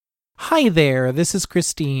Hi there, this is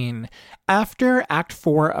Christine. After Act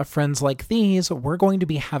 4 of Friends Like These, we're going to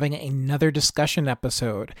be having another discussion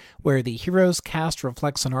episode where the Heroes cast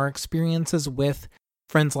reflects on our experiences with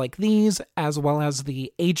Friends Like These, as well as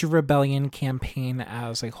the Age of Rebellion campaign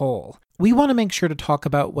as a whole. We want to make sure to talk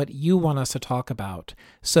about what you want us to talk about,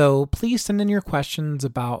 so please send in your questions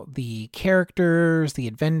about the characters, the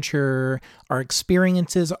adventure, our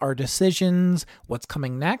experiences, our decisions, what's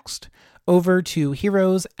coming next, over to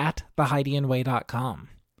heroes@theheidianway.com.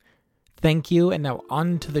 Thank you, and now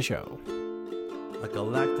on to the show. A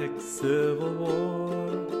galactic civil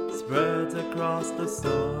war spreads across the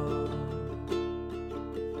sun.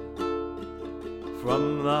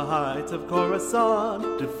 From the heights of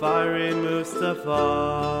Coruscant to fiery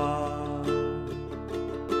Mustafar,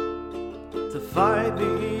 to fight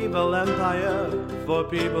the evil empire, for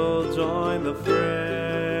people join the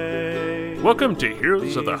fray. Welcome to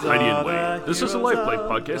Heroes of the Heidian Way. This is a live play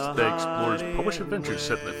podcast that explores published adventures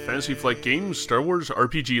set in the Fantasy Flight Games Star Wars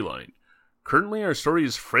RPG line. Currently, our story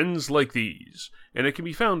is Friends Like These, and it can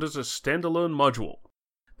be found as a standalone module.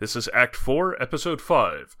 This is Act 4, Episode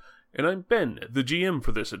 5, and I'm Ben, the GM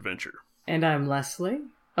for this adventure. And I'm Leslie,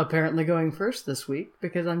 apparently going first this week,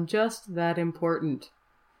 because I'm just that important.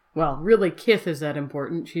 Well, really, Kith is that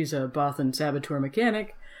important. She's a Bothan saboteur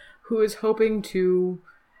mechanic who is hoping to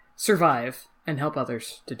survive and help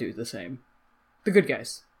others to do the same. The good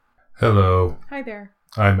guys. Hello. Hi there.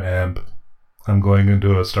 I'm Amp. I'm going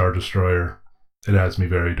into a Star Destroyer. It has me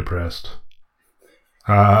very depressed.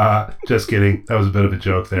 Just kidding. That was a bit of a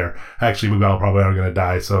joke there. Actually, we all probably are going to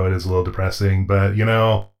die, so it is a little depressing. But,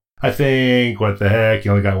 I think, what the heck,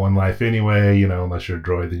 you only got one life anyway, unless you're a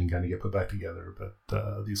droid, then you kind of get put back together. But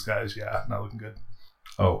these guys, not looking good.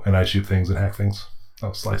 Oh, and I shoot things and hack things.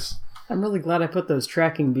 Oh, slice. I'm really glad I put those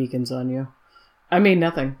tracking beacons on you. I mean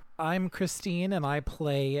nothing. I'm Christine, and I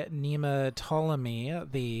play Nima Ptolemy,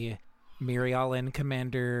 the Mirialan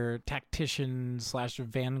commander, tactician /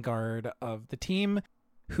 vanguard of the team,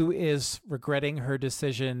 who is regretting her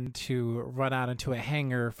decision to run out into a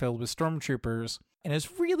hangar filled with stormtroopers, and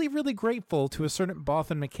is really, really grateful to a certain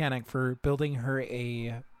Bothan mechanic for building her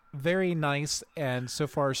a very nice and so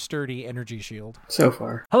far sturdy energy shield. So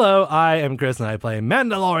far. Hello, I am Chris, and I play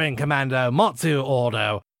Mandalorian Commando Matsu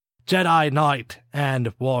Ordo, Jedi Knight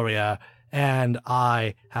and Warrior, and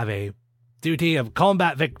I have a duty of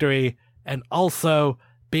combat victory and also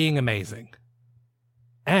being amazing.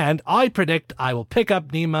 And I predict I will pick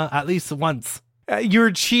up Nima at least once.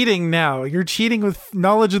 You're cheating now. You're cheating with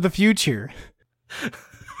knowledge of the future.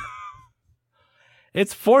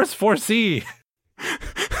 It's Force 4C.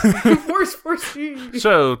 Force 4C.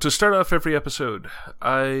 So, to start off every episode,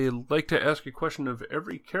 I like to ask a question of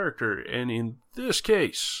every character, and in this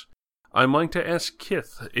case, I'm like to ask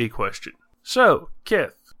Kith a question. So,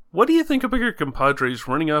 Kith, what do you think about your compadres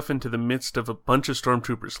running off into the midst of a bunch of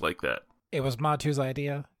stormtroopers like that? It was Matu's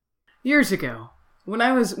idea. Years ago, when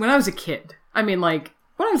I was a kid, when I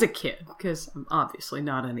was a kid, because I'm obviously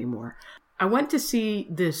not anymore, I went to see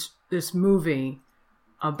this movie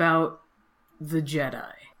about the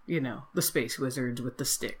Jedi, the space wizards with the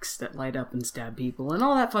sticks that light up and stab people and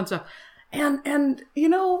all that fun stuff. And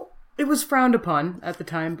it was frowned upon at the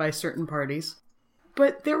time by certain parties.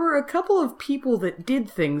 But there were a couple of people that did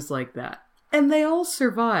things like that. And they all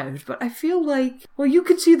survived. But I feel like, you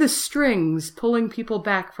could see the strings pulling people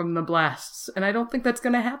back from the blasts. And I don't think that's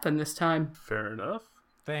going to happen this time. Fair enough.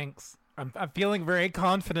 Thanks. I'm feeling very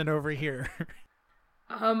confident over here.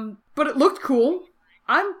 But it looked cool.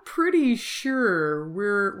 I'm pretty sure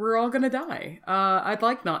we're all gonna die. I'd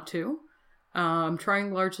like not to. I'm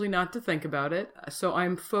trying largely not to think about it. So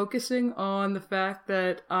I'm focusing on the fact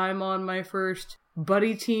that I'm on my first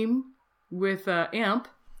buddy team with Amp,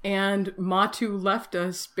 and Matu left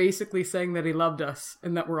us basically saying that he loved us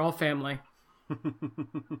and that we're all family.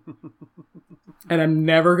 And I'm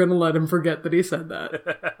never going to let him forget that he said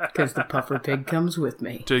that, because the puffer pig comes with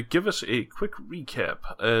me. To give us a quick recap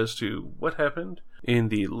as to what happened in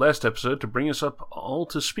the last episode, to bring us up all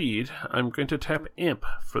to speed, I'm going to tap Amp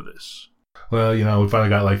for this. Well, we finally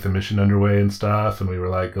got the mission underway and stuff, and we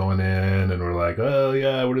were going in, and we're oh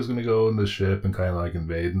yeah, we're just going to go in the ship and kind of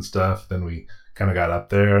invade and stuff. Then we kind of got up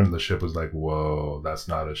there, and the ship was whoa, that's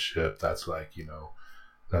not a ship. That's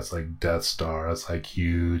that's Death Star. That's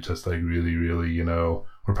huge. That's really, really,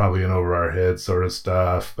 we're probably in over our heads sort of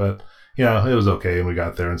stuff. But, it was okay. And we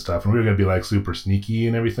got there and stuff. And we were going to be super sneaky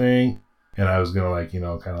and everything. And I was going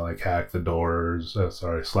to kind of hack the doors.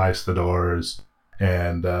 Slice the doors.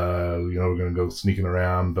 And, we're going to go sneaking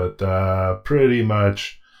around. But pretty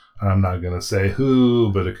much I'm not going to say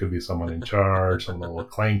who, but it could be someone in charge, someone a little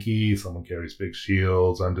clanky, someone carries big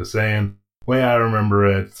shields. I'm just saying, way I remember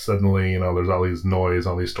it, suddenly, there's all these noise,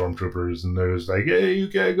 all these stormtroopers, and there's like, hey, you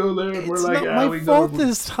can't go there. And we're It's like, not we my fault go.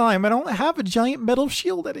 this time. I don't have a giant metal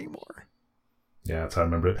shield anymore. Yeah, that's how I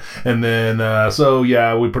remember it. And then,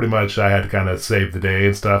 we pretty much, I had to kind of save the day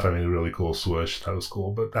and stuff. I mean, a really cool swoosh. That was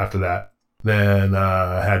cool. But after that, then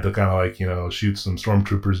I had to kind of shoot some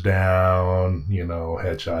stormtroopers down,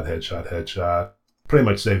 headshot. Pretty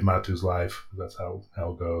much saved Matu's life. That's how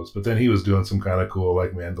it goes. But then he was doing some kind of cool,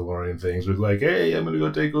 Mandalorian things. With hey, I'm going to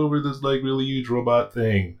go take over this, really huge robot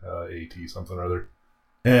thing. AT something or other.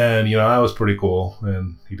 And, that was pretty cool.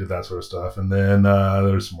 And he did that sort of stuff. And then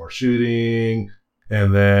there was some more shooting.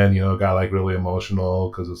 And then, got really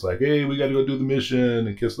emotional because it's hey, we got to go do the mission.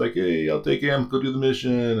 And Kif's hey, I'll take him, go do the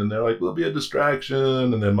mission. And they're we'll be a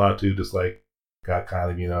distraction. And then Matu just got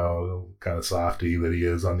kind of softy that he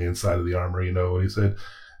is on the inside of the armor, and he said,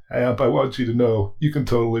 hey, I want you to know you can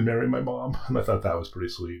totally marry my mom. And I thought that was pretty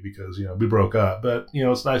sweet because, we broke up. But,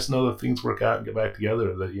 it's nice to know that things work out and get back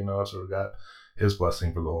together, that, I sort of got his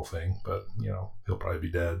blessing for the whole thing, but he'll probably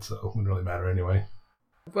be dead, so it wouldn't really matter anyway.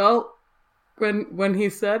 Well, when he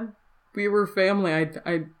said we were family,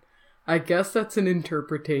 I guess that's an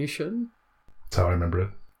interpretation. That's how I remember it.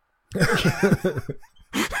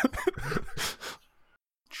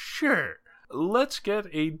 Sure. Let's get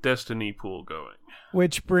a Destiny pool going.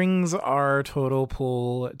 Which brings our total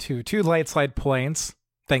pool to 2 light side points,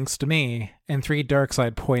 thanks to me, and 3 dark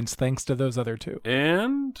side points, thanks to those other 2.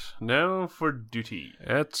 And now for duty.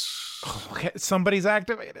 That's Okay, somebody's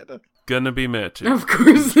activated. gonna be Matt. Of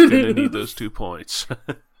course it Gonna is. need those 2 points.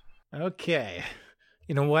 Okay.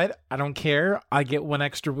 You know what? I don't care. I get 1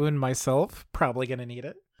 extra wound myself. Probably gonna need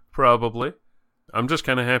it. Probably. I'm just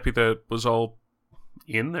kind of happy that was all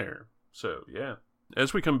in there. So, yeah.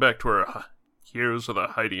 As we come back to our Heroes of the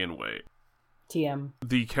Hydian Way, TM.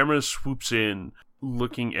 the camera swoops in,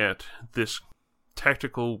 looking at this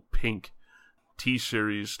tactical pink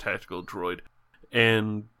T-Series tactical droid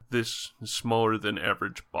and this smaller than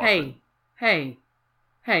average boffin. Hey,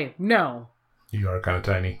 no. You are kind of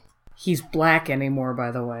tiny. He's black anymore,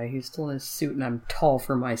 by the way. He's still in his suit and I'm tall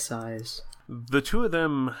for my size. The 2 of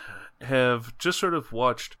them have just sort of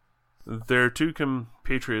watched their 2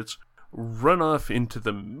 compatriots run off into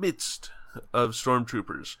the midst of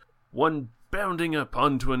stormtroopers, one bounding up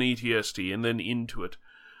onto an ATST and then into it,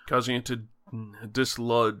 causing it to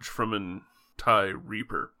dislodge from an TIE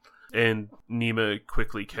Reaper, and Nema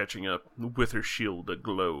quickly catching up with her shield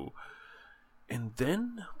aglow. And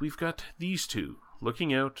then we've got these 2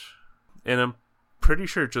 looking out, and I'm pretty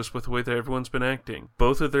sure just with the way that everyone's been acting,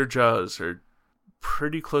 both of their jaws are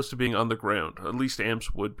pretty close to being on the ground. At least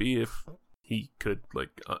Amps would be if he could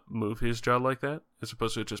move his jaw like that, as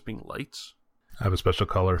opposed to it just being lights. I have a special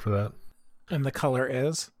color for that. And the color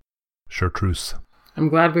is? Chartreuse. I'm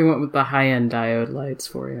glad we went with the high-end diode lights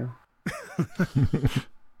for you.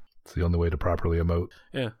 It's the only way to properly emote.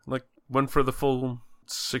 Yeah, one for the full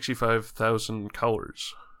 65,000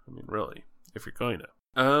 colors. I mean, really, if you're going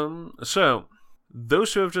to. So,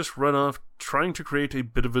 those 2 have just run off trying to create a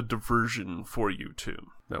bit of a diversion for you 2.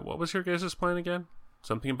 Now, what was your guys' plan again?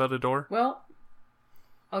 Something about a door? Well,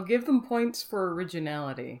 I'll give them points for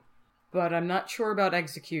originality, but I'm not sure about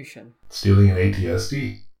execution. Stealing an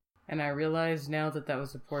ATSD. And I realize now that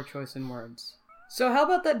was a poor choice in words. So how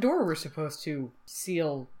about that door we're supposed to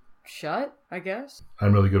seal shut, I guess?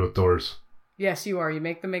 I'm really good with doors. Yes, you are. You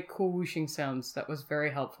make them make cool whooshing sounds. That was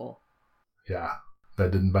very helpful. Yeah,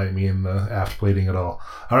 that didn't bite me in the aft plating at all.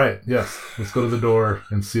 All right, yes, let's go to the door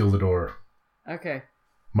and seal the door. Okay.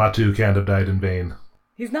 Matu can't have died in vain.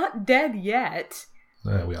 He's not dead yet.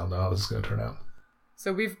 We all know how this is going to turn out.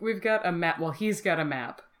 So we've got a map. Well, he's got a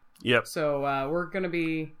map. Yep. So we're going to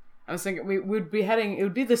be... I was thinking we would be heading... It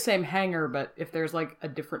would be the same hangar, but if there's a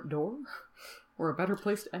different door or a better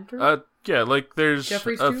place to enter? Yeah, there's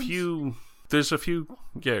Jeffrey's a Tubes? few... There's a few,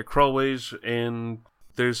 crawlways, and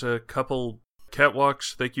there's a couple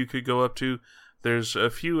catwalks that you could go up to. There's a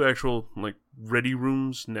few actual, ready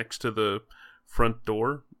rooms next to the front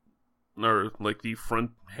door, or, the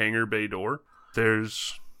front hangar bay door.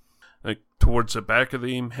 There's, towards the back of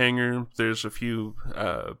the hangar, there's a few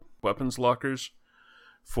weapons lockers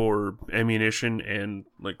for ammunition and,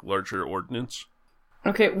 larger ordnance.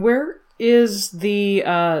 Okay, where is the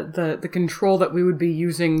control that we would be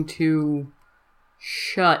using to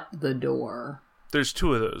shut the door? There's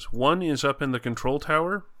 2 of those. One is up in the control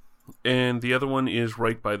tower, and the other one is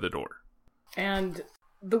right by the door. And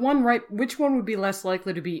the one which one would be less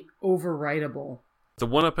likely to be overwritable? The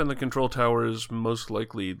one up in the control tower is most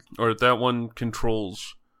likely, or that one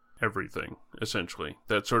controls everything, essentially.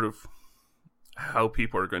 That's sort of how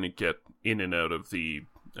people are going to get in and out of the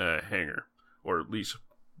hangar, or at least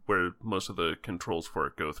where most of the controls for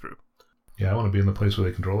it go through. Yeah, I want to be in the place where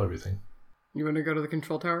they control everything. You want to go to the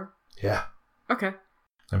control tower? Yeah. Okay.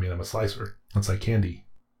 I mean, I'm a slicer. That's like candy.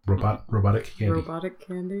 Robotic candy. Robotic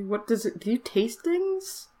candy? What does it... Do you taste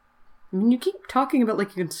things? I mean, you keep talking about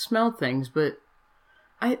like you can smell things, but...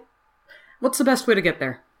 What's the best way to get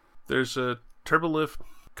there? There's a turbolift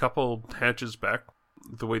couple hatches back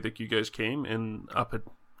the way that you guys came, and up a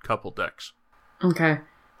couple decks. Okay.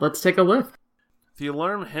 Let's take a lift. The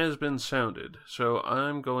alarm has been sounded, so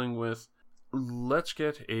I'm going with... Let's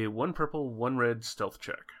get a 1 purple, 1 red stealth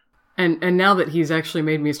check. And now that he's actually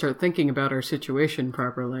made me start thinking about our situation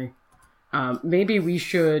properly, maybe we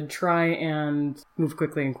should try and move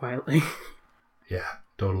quickly and quietly. Yeah,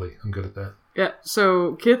 totally. I'm good at that. Yeah,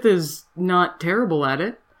 so Kith is not terrible at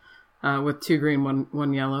it, with 2 green,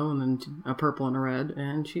 one yellow, and then a purple and a red,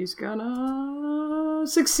 and she's gonna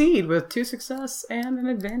succeed with 2 success and an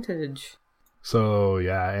advantage. So,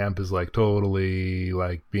 yeah, Amp is like totally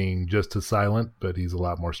like being just as silent, but he's a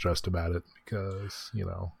lot more stressed about it because, you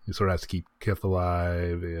know, he sort of has to keep Kith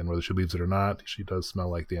alive, and whether she believes it or not, she does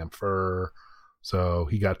smell like damn fur. So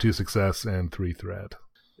he got 2 success and 3 threat.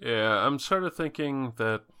 Yeah, I'm sort of thinking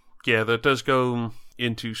that, yeah, that does go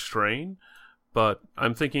into strain, but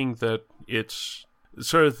I'm thinking that it's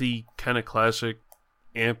sort of the kind of classic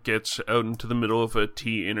Amp gets out into the middle of a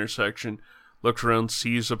T intersection, looks around,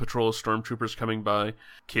 sees a patrol of stormtroopers coming by.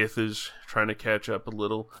 Kith is trying to catch up a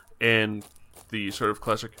little, and the sort of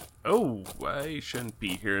classic, oh, I shouldn't be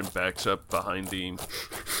here, and backs up behind the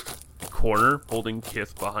corner, holding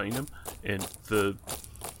Kith behind him, and the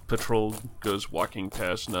patrol goes walking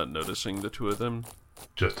past, not noticing the two of them.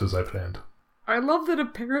 Just as I planned. I love that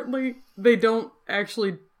apparently they don't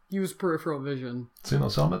actually use peripheral vision. See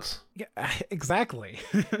those helmets? Yeah, exactly.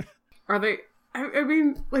 Are they... I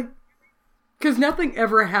mean, like... Because nothing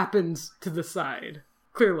ever happens to the side,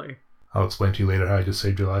 clearly. I'll explain to you later how I just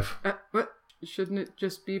saved your life. What? Shouldn't it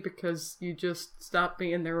just be because you just stopped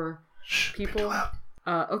me and there were people? Be too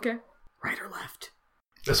loud. Okay. Right or left?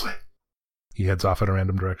 This way. He heads off in a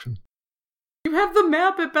random direction. You have the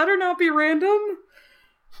map, it better not be random.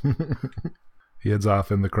 He heads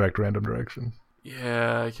off in the correct random direction.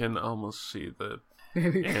 Yeah, I can almost see that.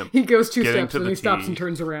 He goes 2 Getting steps to and the he stops T. and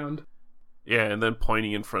turns around. Yeah, and then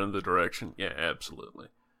pointing in front of the direction. Yeah, absolutely.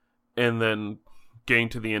 And then getting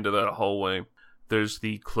to the end of that hallway, there's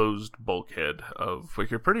the closed bulkhead of what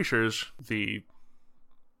you're pretty sure is the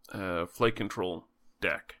flight control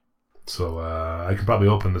deck. So I can probably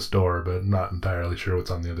open this door, but not entirely sure what's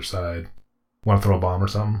on the other side. Want to throw a bomb or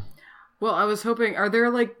something? Well, I was hoping, are there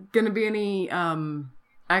like going to be any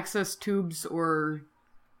access tubes or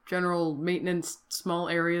general maintenance small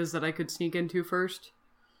areas that I could sneak into first?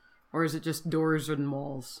 Or is it just doors and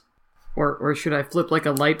walls? Or should I flip like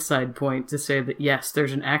a light side point to say that yes,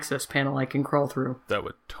 there's an access panel I can crawl through? That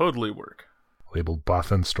would totally work. Labeled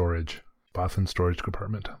Bothan Storage. Bothan Storage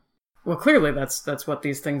Compartment. Well, clearly that's what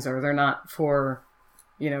these things are. They're not for,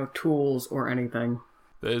 tools or anything.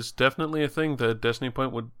 That is definitely a thing that Destiny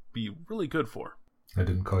Point would be really good for. I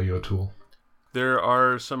didn't call you a tool. There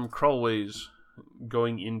are some crawlways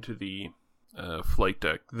going into the flight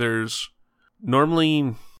deck. There's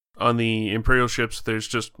normally... On the Imperial ships, there's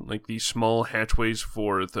just like these small hatchways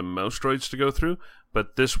for the mouse droids to go through,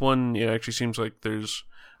 but this one, it actually seems like there's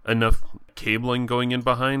enough cabling going in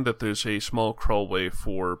behind that there's a small crawlway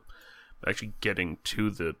for actually getting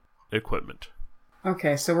to the equipment.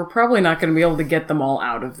 Okay, so we're probably not going to be able to get them all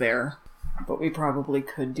out of there, but we probably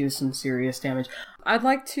could do some serious damage. I'd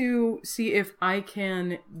like to see if I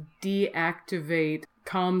can deactivate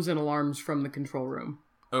comms and alarms from the control room.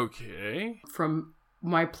 Okay. From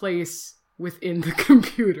my place within the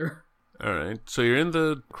computer. Alright, so you're in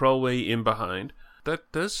the crawlway in behind.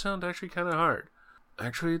 That does sound actually kind of hard.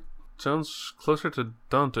 Actually, it sounds closer to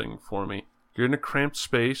daunting for me. You're in a cramped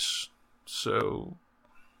space, so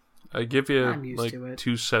I give you like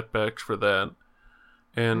 2 setbacks for that.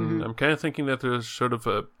 And I'm kind of thinking that there's sort of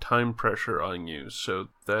a time pressure on you, so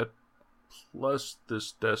that plus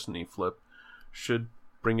this Destiny flip should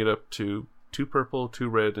bring it up to 2 purple, 2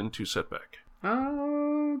 red, and 2 setback.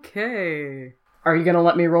 Okay. Are you going to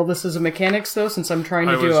let me roll this as a mechanics, though, since I'm trying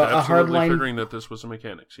to do a hard line? I was absolutely figuring that this was a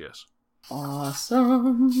mechanics, yes.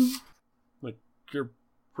 Awesome. Like, you're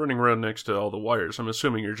running around next to all the wires. I'm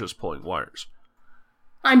assuming you're just pulling wires.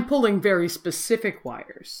 I'm pulling very specific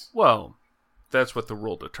wires. Well, that's what the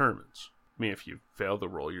roll determines. I mean, if you fail the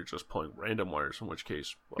roll, you're just pulling random wires, in which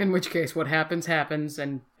case... Well, in which case, what happens, happens,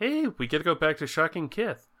 and... Hey, we get to go back to Shocking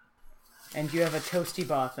Kith. and you have a toasty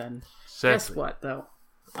bothan. Exactly. Guess what, though?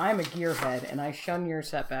 I'm a gearhead, and I shun your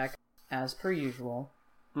setback, as per usual.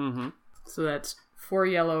 Mm-hmm. So that's 4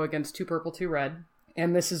 yellow against 2 purple, 2 red.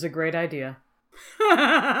 And this is a great idea.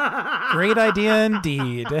 Great idea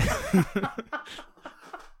indeed.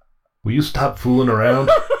 Will you stop fooling around?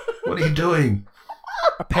 What are you doing?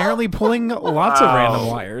 Apparently pulling lots of random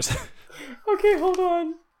wires. Okay, hold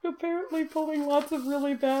on. Apparently pulling lots of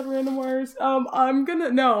really bad random wires. I'm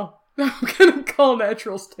gonna call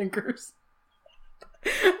natural stinkers.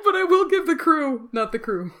 But I will give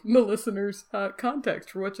the listeners, context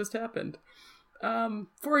for what just happened.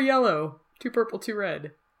 4 yellow, 2 purple, 2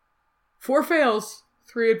 red. 4 fails,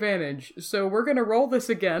 3 advantage. So we're gonna roll this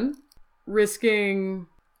again, risking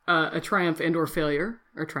a triumph and or failure,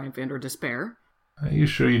 or triumph and or despair. Are you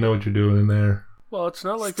sure you know what you're doing in there? Well, it's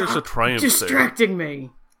not like Stop there's a triumph distracting me.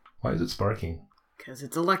 Why is it sparking? Because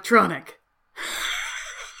it's electronic.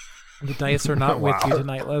 The dice are not with you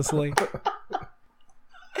tonight, Leslie.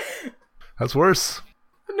 That's worse.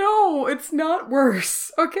 No, it's not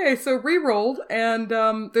worse. Okay, so re-rolled, and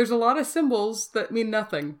there's a lot of symbols that mean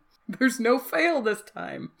nothing. There's no fail this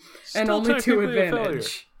time, and Still only 2 technically a failure.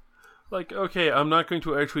 advantage. Like, okay, I'm not going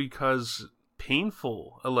to actually cause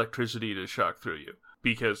painful electricity to shock through you,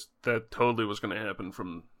 because that totally was going to happen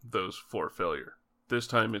from those 4 failure. This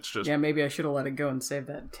time it's just... Yeah, maybe I should have let it go and saved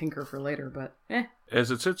that tinker for later, but As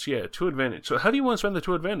it sits, 2 advantage. So how do you want to spend the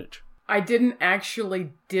 2 advantage? I didn't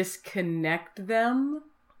actually disconnect them,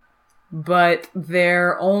 but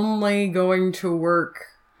they're only going to work...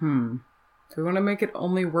 Do we want to make it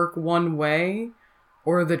only work one way?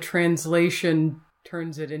 Or the translation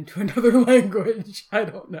turns it into another language? I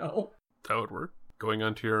don't know. That would work. Going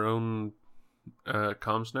onto your own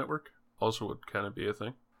comms network also would kind of be a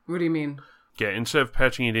thing. What do you mean? Yeah, instead of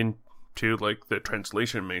patching it into, like, the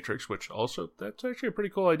translation matrix, which also, that's actually a pretty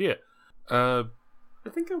cool idea. I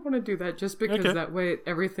think I want to do that just because that way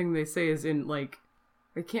everything they say is in, like,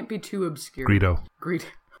 it can't be too obscure. Greedo.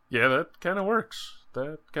 Yeah, that kind of works.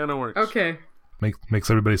 Okay. Makes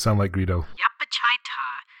everybody sound like Greedo.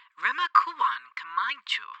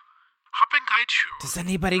 Does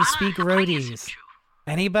anybody speak roadies?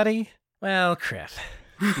 Anybody? Well, crap.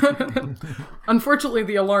 Unfortunately,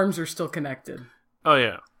 the alarms are still connected. Oh,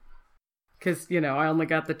 yeah. Because, I only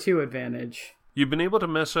got the 2 advantage. You've been able to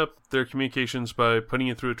mess up their communications by putting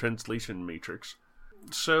it through a translation matrix.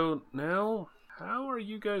 So now, how are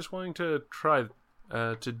you guys wanting to try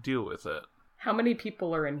to deal with that? How many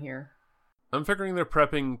people are in here? I'm figuring they're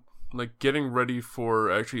prepping, like, getting ready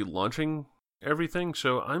for actually launching everything,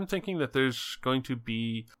 so I'm thinking that there's going to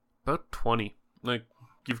be about 20. Like,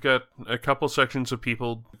 you've got a couple sections of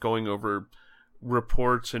people going over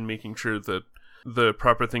reports and making sure that the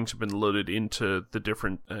proper things have been loaded into the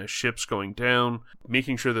different ships going down,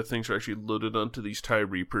 making sure that things are actually loaded onto these TIE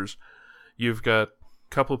Reapers. You've got a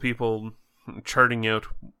couple people charting out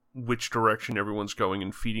which direction everyone's going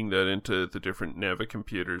and feeding that into the different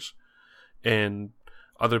Navicomputers. And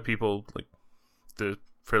other people, like the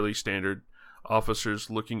fairly standard officers,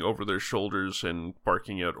 looking over their shoulders and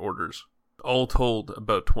barking out orders. All told,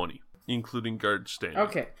 about 20, including guards standing.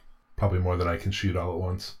 Okay. Probably more than I can shoot all at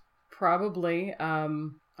once. Probably.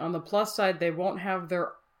 On the plus side, they won't have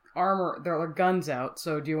their their guns out,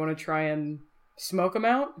 so do you want to try and smoke them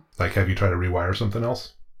out? Like, have you tried to rewire something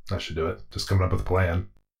else? That should do it. Just coming up with a plan.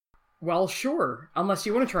 Well, sure. Unless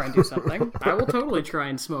you want to try and do something. I will totally try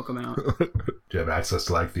and smoke them out. Do you have access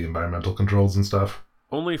to, like, the environmental controls and stuff?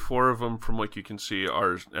 Only 4 of them, from what you can see,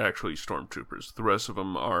 are actually stormtroopers. The rest of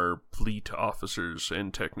them are fleet officers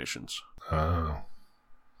and technicians. Oh.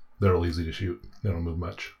 They're all easy to shoot. They don't move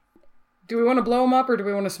much. Do we want to blow them up or do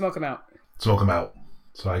we want to smoke them out? Smoke them out.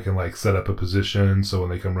 So I can, like, set up a position so when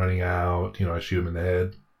they come running out, I shoot them in the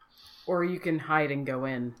head. Or you can hide and go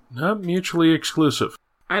in. Not mutually exclusive.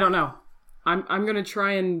 I don't know. I'm going to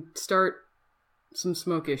try and start some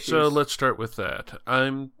smoke issues. So let's start with that.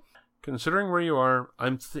 I'm considering where you are.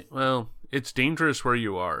 It's dangerous where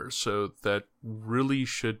you are, so that really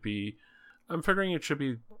should be... I'm figuring it should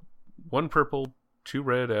be 1 purple, 2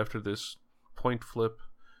 red after this point flip,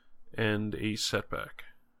 and a setback.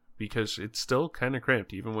 Because it's still kind of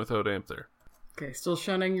cramped, even without amp there. Okay, still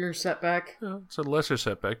shunning your setback. Well, it's a lesser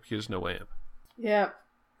setback because no amp. Yeah,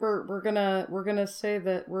 we're gonna say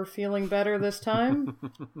that we're feeling better this time.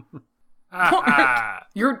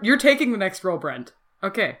 You're taking the next roll, Brent.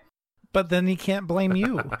 Okay. But then he can't blame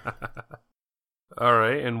you. All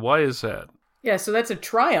right, and why is that? Yeah, so that's a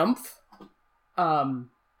triumph.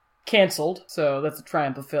 Cancelled. So that's a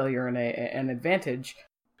triumph, of failure, and an advantage.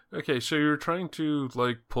 Okay, so you're trying to,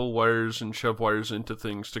 like, pull wires and shove wires into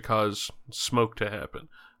things to cause smoke to happen.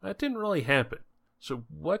 That didn't really happen. So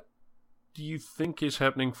what do you think is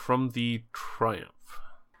happening from the Triumph?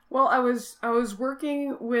 Well, I was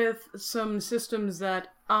working with some systems that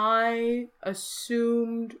I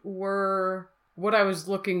assumed were what I was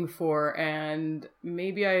looking for, and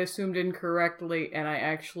maybe I assumed incorrectly, and I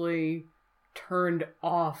actually turned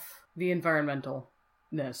off the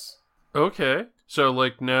environmentalness. Okay. So,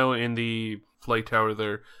 like, now in the flight tower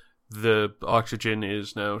there, the oxygen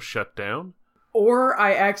is now shut down? Or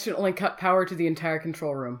I accidentally cut power to the entire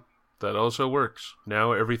control room. That also works.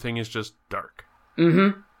 Now everything is just dark.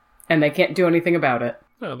 Mm-hmm. And they can't do anything about it.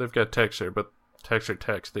 No, they've got text there, but text are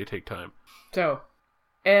text. They take time. So,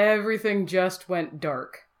 everything just went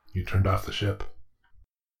dark. You turned off the ship.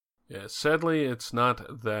 Yeah, sadly, it's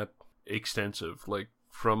not that extensive. Like,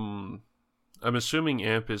 I'm assuming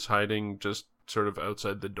Amp is hiding just sort of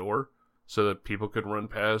outside the door so that people could run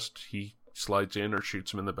past. He slides in or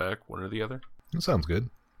shoots him in the back, one or the other. That sounds good.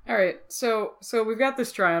 Alright, so we've got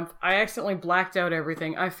this Triumph. I accidentally blacked out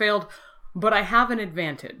everything. I failed, but I have an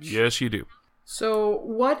advantage. Yes, you do. So,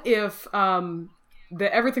 what if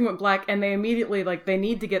everything went black and they immediately, like, they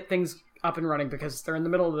need to get things up and running because they're in the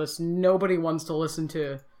middle of this. Nobody wants to listen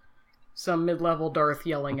to some mid-level Darth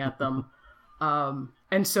yelling at them.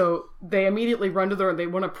 And so they immediately run to they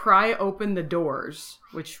want to pry open the doors,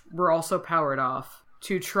 which were also powered off,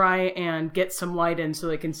 to try and get some light in so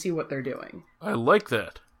they can see what they're doing. I like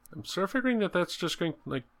that. I'm sort of figuring that's just going,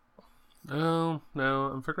 like... No,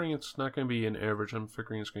 I'm figuring it's not going to be an average. I'm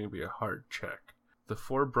figuring it's going to be a hard check. The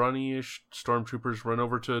 4 brawny-ish stormtroopers run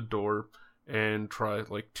over to a door and try,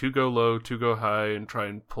 like, 2 go low, 2 go high, and try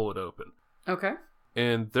and pull it open. Okay.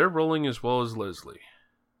 And they're rolling as well as Leslie.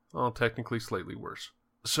 Well, technically slightly worse.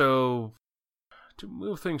 So, to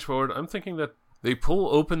move things forward, I'm thinking that they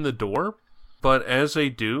pull open the door, but as they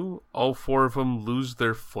do, all 4 of them lose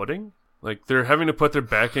their footing. Like, they're having to put their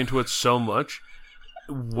back into it so much.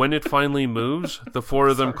 When it finally moves, the 4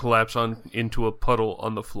 of them collapse into a puddle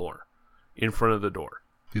on the floor in front of the door.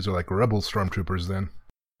 These are like rebel stormtroopers then.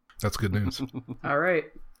 That's good news. All right.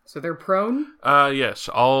 So they're prone? Yes,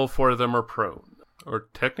 all 4 of them are prone. Or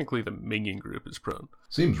technically the minion group is prone.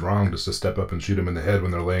 Seems wrong just to step up and shoot them in the head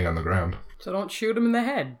when they're laying on the ground. So don't shoot them in the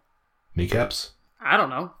head. Kneecaps? I don't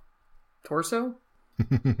know. Torso?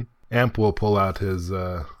 Amp will pull out his,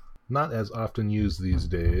 not as often used these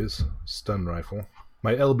days, stun rifle.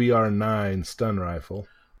 My LBR-9 stun rifle.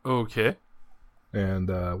 Okay. And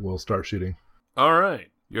we'll start shooting. Alright.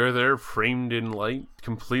 You're there, framed in light,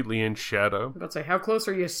 completely in shadow. Let's say, how close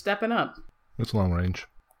are you stepping up? It's long range.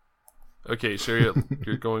 Okay, so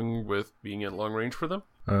you're going with being at long range for them?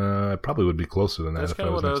 I probably would be closer than that That's if I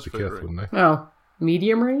was what I next was to Kith, figuring. wouldn't I? Oh,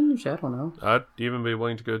 medium range? I don't know. I'd even be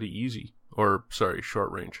willing to go to easy. Or, sorry,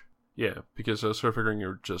 short range. Yeah, because I was sort of figuring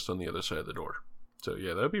you're just on the other side of the door. So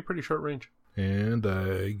yeah, that would be pretty short range. And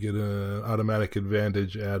I get an automatic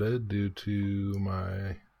advantage added due to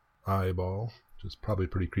my eyeball, which is probably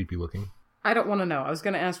pretty creepy looking. I don't want to know. I was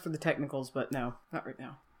going to ask for the technicals, but no, not right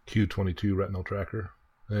now. Q22 retinal tracker.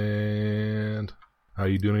 And are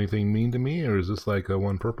you doing anything mean to me, or is this like a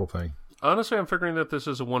 1 purple thing? Honestly, I'm figuring that this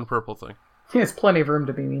is a 1 purple thing. He has plenty of room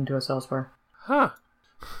to be mean to us elsewhere. Huh.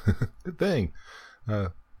 Good thing.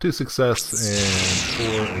 2 success and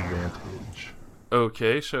 4 advantage.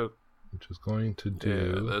 Okay, so... Which is going to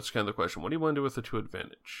do... Yeah, that's kind of the question. What do you want to do with the 2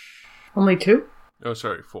 advantage? Only 2? Oh,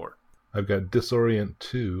 sorry, 4. I've got Disorient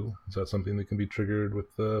 2. Is that something that can be triggered with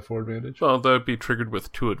 4 advantage? Well, that would be triggered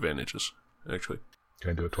with 2 advantages, actually. Can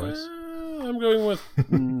I do it twice? I'm going with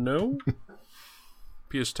no.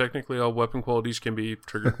 Because technically all weapon qualities can be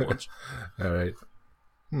triggered once. All right.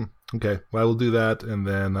 Okay. Well, I will do that, and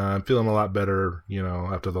then I'm feeling a lot better,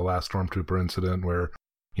 after the last Stormtrooper incident where,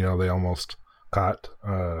 they almost caught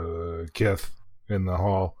Kith in the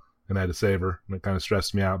hall, and I had to save her, and it kind of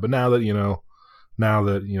stressed me out. But now that,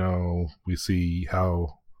 we see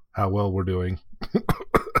how well we're doing,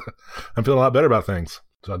 I'm feeling a lot better about things.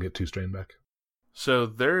 So I'll get 2 strain back. So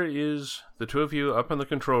there is the 2 of you up in the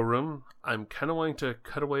control room. I'm kind of wanting to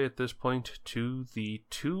cut away at this point to the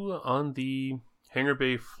 2 on the hangar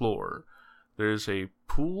bay floor. There's a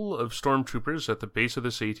pool of stormtroopers at the base of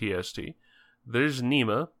this ATST. There's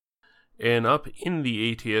Nima, and up in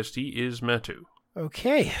the ATST is Metu.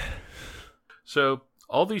 Okay. So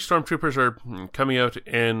all these stormtroopers are coming out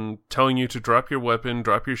and telling you to drop your weapon,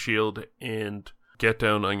 drop your shield, and get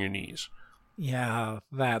down on your knees. Yeah,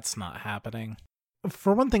 that's not happening.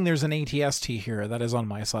 For one thing, there's an ATST here that is on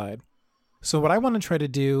my side. So what I want to try to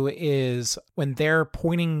do is, when they're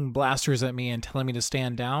pointing blasters at me and telling me to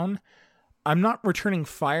stand down, I'm not returning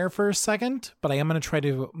fire for a second, but I am going to try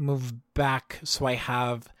to move back so I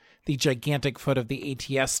have the gigantic foot of the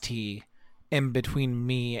ATST in between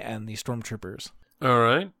me and the stormtroopers. All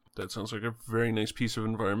right. That sounds like a very nice piece of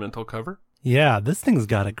environmental cover. Yeah, this thing's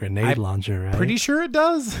got a grenade launcher, right? Pretty sure it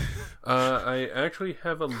does. I actually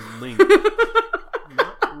have a link.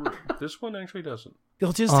 This one actually doesn't.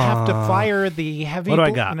 You'll just have to fire the heavy What do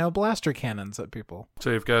I got? blaster cannons at people. So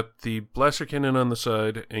you've got the blaster cannon on the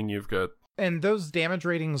side, and you've got... And those damage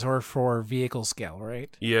ratings are for vehicle scale,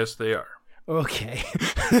 right? Yes, they are. Okay.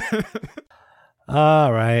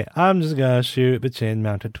 All right, I'm just gonna shoot the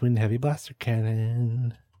chain-mounted twin heavy blaster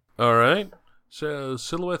cannon. All right. So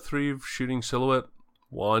Silhouette 3 shooting Silhouette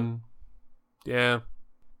 1. Yeah.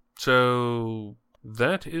 So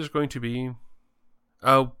that is going to be...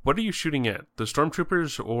 what are you shooting at? The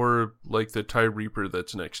Stormtroopers or like the TIE Reaper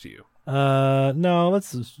that's next to you? No,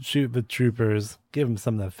 let's shoot the troopers. Give them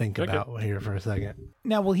something to think Okay. about here for a second.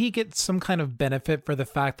 Now, will he get some kind of benefit for the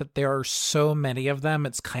fact that there are so many of them,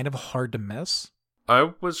 it's kind of hard to miss?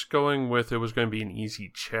 I was going with it was going to be an easy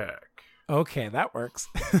check. Okay, that works.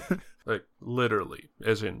 Like, literally,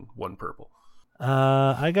 as in 1 purple.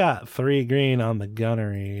 I got 3 green on the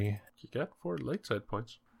gunnery. You got 4 light side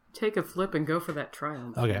points. Take a flip and go for that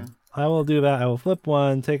triumph. Okay, Yeah. I will do that. I will flip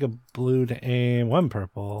 1, take a blue to aim, 1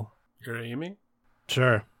 purple. You're aiming?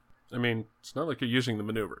 Sure. I mean, it's not like you're using the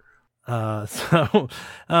maneuver. So,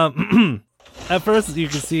 at first you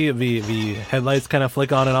can see the headlights kind of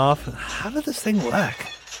flick on and off. How did this thing work?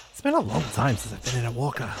 It's been a long time since I've been in a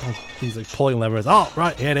walker. Oh, he's like pulling levers. Oh,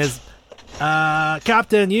 right, here it is.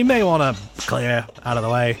 Captain, you may want to clear out of the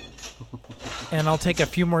way. And I'll take a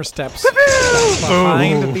few more steps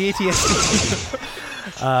behind the ATST.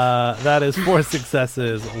 That is 4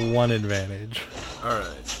 successes, 1 advantage.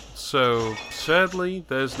 Alright. So, sadly,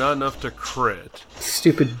 that is not enough to crit.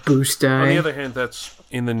 Stupid boost die. On the other hand, that's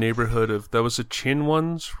in the neighborhood of... That was the chin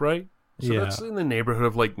ones, right? So Yeah. that's in the neighborhood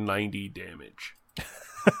of like 90 damage.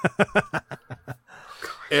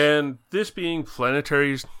 And this being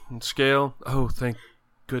planetary scale, oh, thank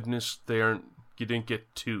goodness you didn't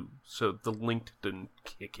get 2, so the link didn't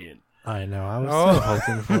kick in. I know, I was so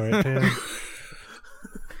hoping for it, too.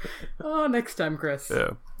 Oh, next time, Chris.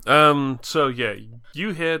 Yeah. So yeah,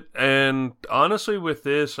 you hit, and honestly with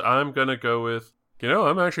this, I'm gonna go with,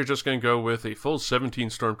 I'm actually just gonna go with a full 17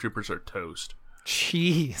 Stormtroopers are toast.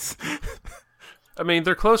 Jeez. I mean,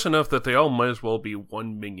 they're close enough that they all might as well be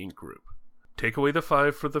one minging group. Take away the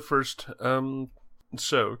 5 for the first,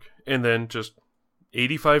 soak, and then just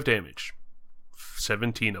 85 damage.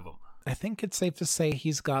 17 of them. I think it's safe to say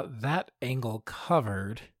he's got that angle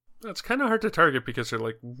covered. That's kind of hard to target because they're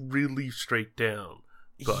like really straight down.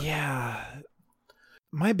 But Yeah.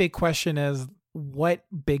 My big question is, what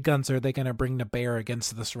big guns are they going to bring to bear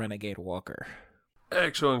against this Renegade Walker?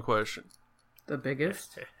 excellent question. The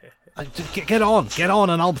biggest. Just get on, and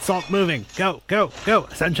I'll start moving. Go,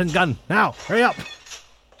 ascension gun, now, hurry up.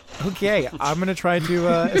 Okay, I'm going to try to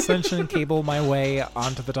ascension cable my way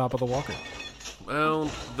onto the top of the Walker.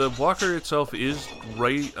 Well, the walker itself is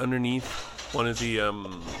right underneath one of the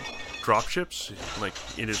drop ships. Like,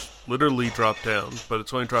 it is literally dropped down, but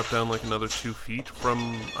it's only dropped down like another 2 feet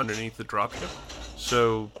from underneath the drop ship.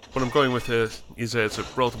 So what I'm going with is that it's a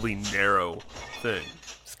relatively narrow thing.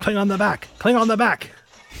 Just cling on the back.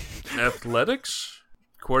 Athletics?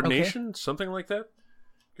 Coordination? Something like that?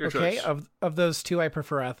 Your Okay, choice. of those two, I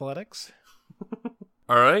prefer athletics.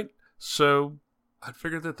 Alright, so I'd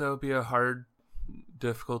figured that would be a hard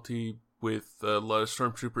difficulty with a lot of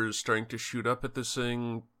stormtroopers starting to shoot up at this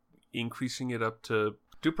thing, increasing it up to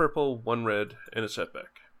 2 purple, 1 red, and a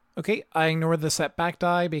setback. Okay, I ignore the setback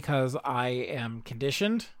die because I am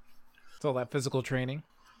conditioned. It's all that physical training.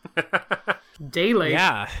 Daily.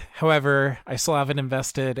 Yeah. However, I still haven't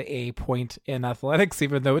invested a point in athletics,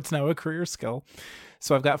 even though it's now a career skill.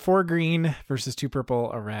 So I've got 4 green versus 2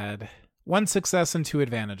 purple, a red, 1 success and 2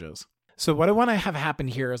 advantages. So what I want to have happen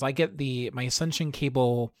here is I get my ascension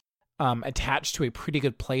cable attached to a pretty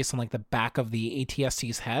good place on like the back of the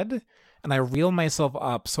ATST's head, and I reel myself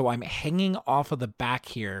up so I'm hanging off of the back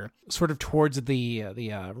here, sort of towards the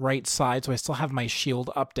right side, so I still have my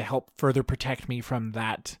shield up to help further protect me from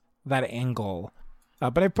that angle.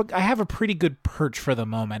 But I have a pretty good perch for the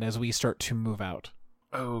moment as we start to move out.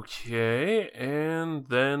 Okay, and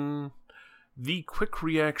then the quick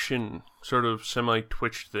reaction sort of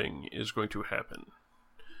semi-twitch thing is going to happen.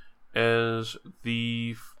 As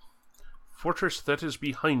the fortress that is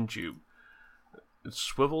behind you, it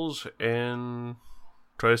swivels and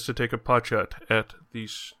tries to take a pot shot at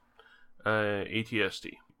these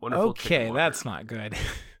ATST. Wonderful. Okay, that's not good.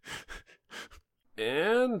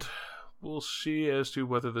 And we'll see as to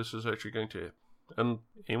whether this is actually going to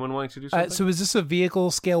Anyone wanting to do something? So is this a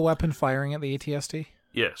vehicle scale weapon firing at the ATST?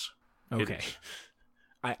 Yes. Okay.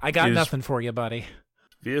 I got nothing for you, buddy.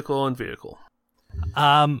 Vehicle on vehicle.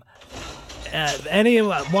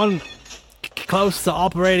 Anyone close to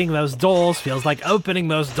operating those doors feels like opening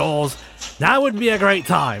those doors. That would be a great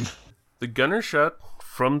time. The gunner shot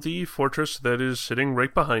from the fortress that is sitting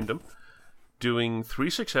right behind him, doing 3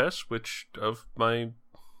 success, which of my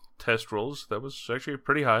test rolls, that was actually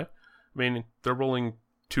pretty high. I mean, they're rolling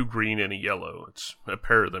 2 green and a yellow. It's a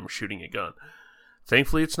pair of them shooting a gun.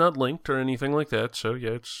 Thankfully, it's not linked or anything like that, so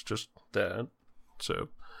yeah, it's just that. So,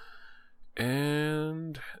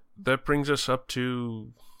 and that brings us up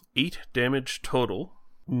to 8 damage total,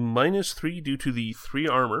 -3 due to the 3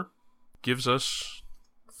 armor, gives us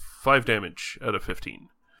 5 damage out of 15.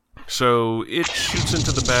 So it shoots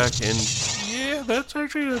into the back, and yeah, that's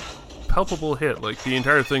actually a palpable hit. Like, the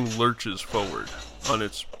entire thing lurches forward on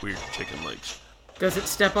its weird chicken legs. Does it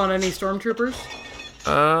step on any stormtroopers?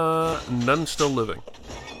 None still living.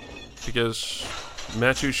 Because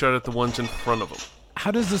Matthew shot at the ones in front of him.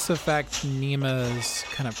 How does this affect Nima's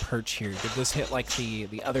kind of perch here? Did this hit like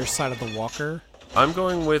the other side of the walker? I'm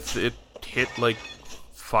going with it hit like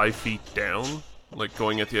 5 feet down, like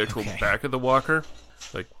going at the actual back of the walker.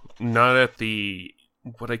 Like, not at the,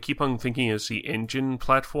 what I keep on thinking is the engine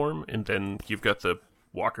platform, and then you've got the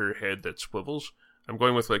walker head that swivels. I'm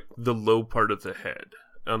going with like the low part of the head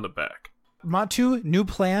on the back. Matu, new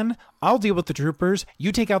plan. I'll deal with the troopers.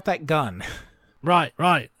 You take out that gun. Right.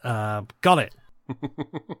 Got it.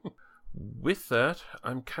 With that,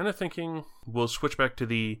 I'm kind of thinking we'll switch back to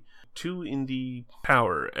the 2 in the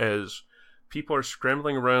tower as people are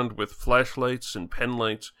scrambling around with flashlights and pen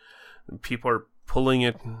lights, and people are pulling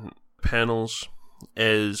at panels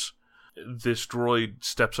as this droid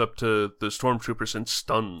steps up to the stormtroopers and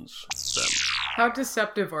stuns them. How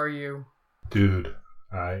deceptive are you? Dude,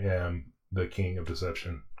 I am the king of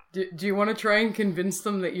deception. Do you want to try and convince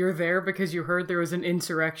them that you're there because you heard there was an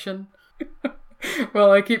insurrection?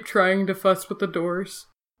 Well, I keep trying to fuss with the doors.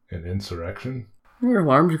 An insurrection? Your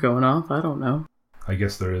alarm's going off. I don't know. I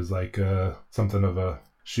guess there is like something of a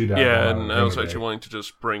shootout. Yeah, and I was actually wanting to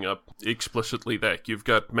just bring up explicitly that you've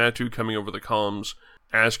got Matu coming over the comms,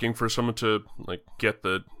 asking for someone to like get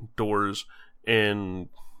the doors, and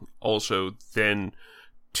also then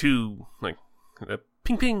 2 like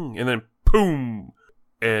ping ping, and then boom,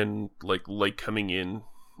 and like light coming in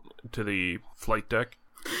to the flight deck.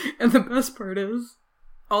 And the best part is,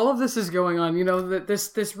 all of this is going on. You know, that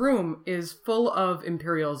this room is full of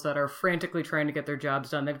Imperials that are frantically trying to get their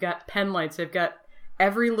jobs done. They've got pen lights. They've got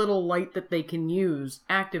every little light that they can use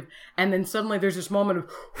active. And then suddenly there's this moment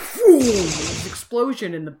of this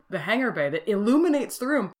explosion in the hangar bay that illuminates the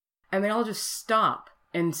room. And they all just stop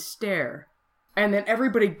and stare. And then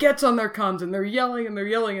everybody gets on their comms and they're yelling.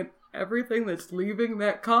 And everything that's leaving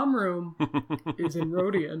that comm room is in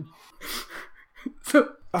Rodian.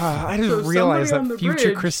 So, I didn't realize that future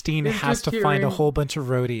bridge Christine has to find a whole bunch of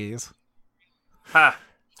roadies. Ha!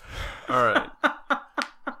 Alright.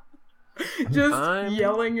 Just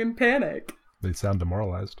yelling in panic. They sound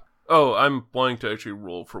demoralized. Oh, I'm wanting to actually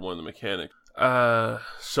roll for one of the mechanics.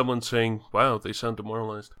 Someone saying, wow, they sound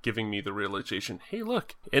demoralized. Giving me the realization, hey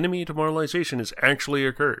look, enemy demoralization has actually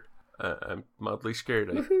occurred. I'm mildly scared.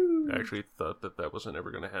 I actually thought that wasn't ever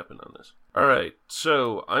going to happen on this. Alright,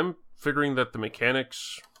 so I'm figuring that the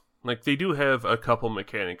mechanics, like, they do have a couple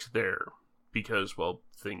mechanics there, because, well,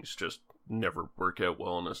 things just never work out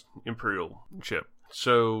well on an Imperial ship.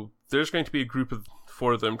 So there's going to be a group of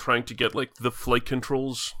 4 of them trying to get, like, the flight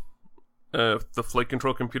control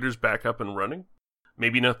computers back up and running.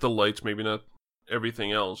 Maybe not the lights, maybe not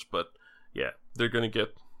everything else, but yeah, they're going to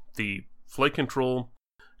get the flight control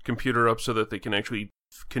computer up so that they can actually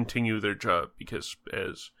continue their job, because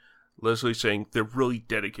as Leslie's saying, they're really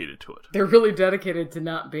dedicated to it. They're really dedicated to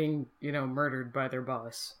not being, murdered by their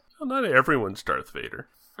boss. Well, not everyone's Darth Vader.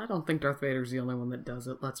 I don't think Darth Vader's the only one that does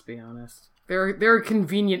it, let's be honest. There are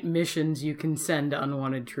convenient missions you can send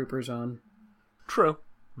unwanted troopers on. True.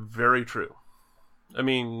 Very true. I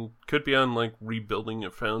mean, could be on, like, rebuilding a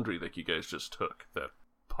foundry that you guys just took that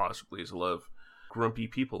possibly is a lot of grumpy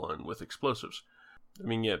people on with explosives. I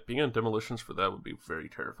mean, yeah, being on demolitions for that would be very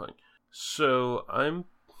terrifying. So, I'm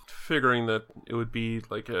figuring that it would be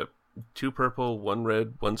like a 2 purple, 1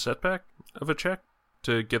 red, 1 setback of a check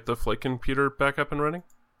to get the flight computer back up and running.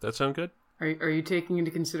 That sound good? Are you taking into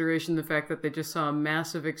consideration the fact that they just saw a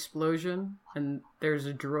massive explosion and there's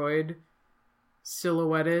a droid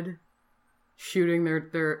silhouetted shooting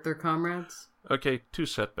their comrades? Okay, 2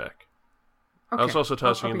 setback. Okay. I was also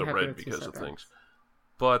tossing I'll in be the happy red with 2 because of setbacks. things.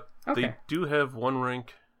 But Okay. they do have 1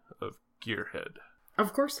 rank of gearhead.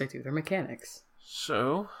 Of course they do. They're mechanics.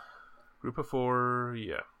 So, group of 4,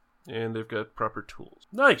 yeah. And they've got proper tools.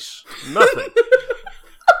 Nice! Nothing!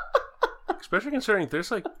 Especially considering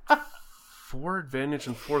there's like 4 advantage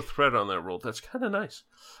and 4 threat on that roll. That's kind of nice.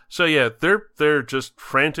 So yeah, they're just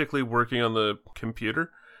frantically working on the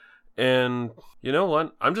computer. And you know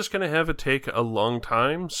what? I'm just going to have it take a long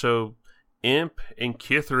time. So Imp and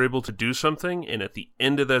Kith are able to do something. And at the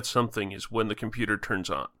end of that something is when the computer turns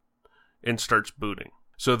on and starts booting.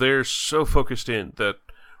 So they're so focused in that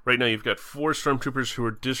right now you've got 4 stormtroopers who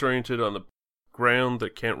are disoriented on the ground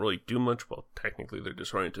that can't really do much. Well, technically they're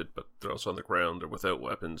disoriented, but they're also on the ground. They're without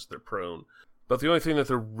weapons. They're prone. But the only thing that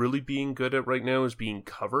they're really being good at right now is being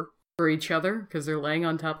cover. For each other? Because they're laying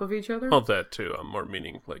on top of each other? Well, that too. I'm more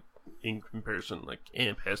meaning, like, in comparison, like,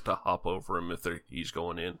 Imp has to hop over him if he's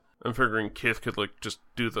going in. I'm figuring Kith could, like, just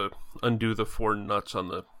undo the 4 nuts on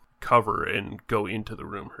the cover and go into the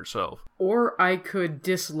room herself. Or I could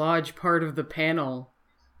dislodge part of the panel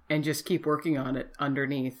and just keep working on it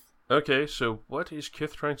underneath. Okay, so what is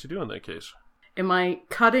Kith trying to do in that case? Am I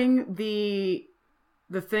cutting the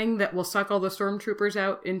thing that will suck all the stormtroopers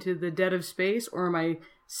out into the dead of space, or am I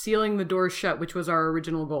sealing the doors shut, which was our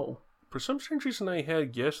original goal? For some strange reason I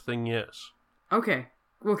had yes, then yes. Okay.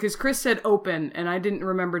 Well, because Chris said open, and I didn't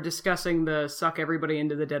remember discussing the suck everybody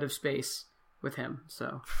into the dead of space with him,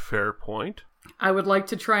 so... Fair point. I would like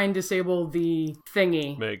to try and disable the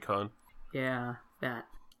thingy. Megcon. Yeah, that.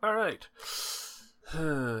 Alright.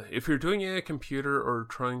 If you're doing a computer or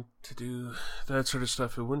trying to do that sort of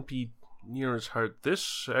stuff, it wouldn't be near as hard.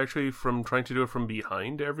 This, actually, from trying to do it from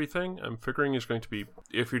behind everything, I'm figuring is going to be...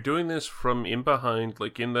 If you're doing this from in behind,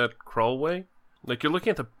 like in that crawlway, like you're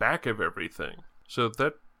looking at the back of everything. So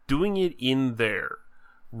that doing it in there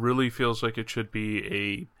really feels like it should be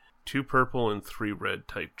a 2 purple and 3 red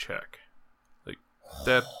type check. Like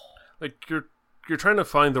that, like you're trying to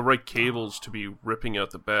find the right cables to be ripping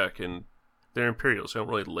out the back, and they're Imperials. They don't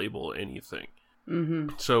really label anything. Mm-hmm.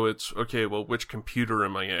 So it's, okay, well, which computer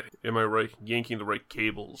am I at? Am I right yanking the right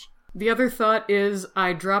cables? The other thought is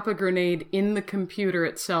I drop a grenade in the computer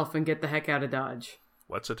itself and get the heck out of Dodge.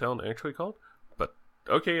 What's the talent actually called? But,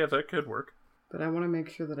 okay, yeah, that could work. But I want to make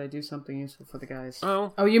sure that I do something useful for the guys.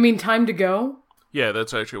 Oh. Oh, you mean time to go? Yeah,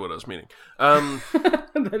 that's actually what I was meaning.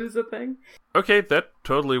 That is a thing? Okay, that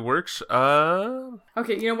totally works.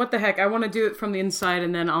 Okay, you know what the heck? I want to do it from the inside,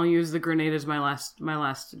 and then I'll use the grenade as my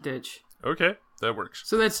last ditch. Okay, that works.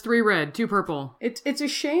 So that's 3 red, 2 purple. It's a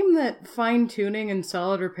shame that fine-tuning and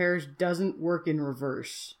solid repairs doesn't work in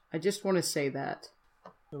reverse. I just want to say that.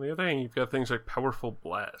 On the other hand, you've got things like Powerful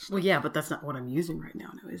Blast. Well, yeah, but that's not what I'm using right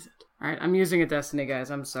now, no, is it? Alright, I'm using a Destiny, guys.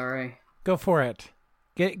 I'm sorry. Go for it.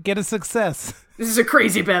 Get a success. This is a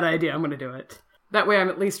crazy bad idea. I'm gonna do it. That way I'm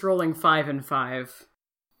at least rolling 5 and 5.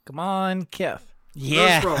 Come on, Kith.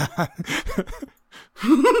 Yeah.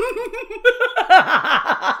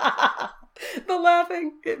 The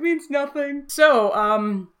laughing, it means nothing. So,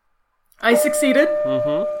 I succeeded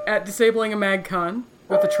at disabling a MagCon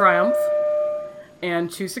with a triumph,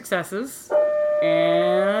 and 2 successes,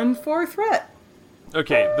 and 4 threat.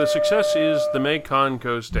 Okay, the success is the MagCon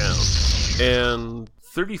goes down, and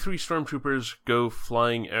 33 stormtroopers go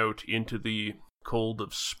flying out into the cold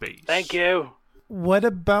of space. Thank you. What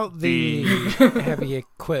about the heavy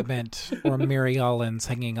equipment or Mary Ollins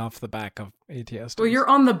hanging off the back of ATST? Well, you're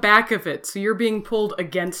on the back of it, so you're being pulled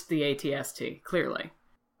against the ATST, clearly.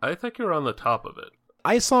 I think you're on the top of it.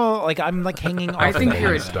 I saw, I'm hanging off I think the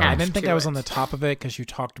you're head. attached I didn't think to I was it. on the top of it because you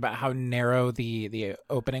talked about how narrow the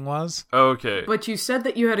opening was. Okay. But you said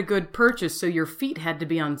that you had a good purchase, so your feet had to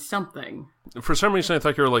be on something. For some reason, I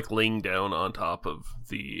thought you were, laying down on top of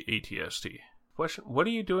the ATST. Question, what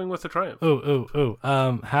are you doing with the Triumph?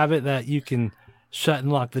 Have it that you can shut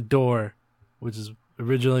and lock the door, which is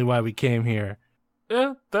originally why we came here.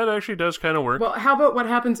 Yeah, that actually does kind of work. Well, how about what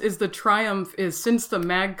happens is the Triumph is, since the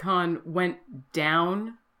MagCon went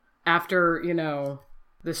down after,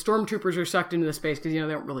 the stormtroopers are sucked into the space because, they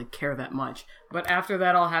don't really care that much. But after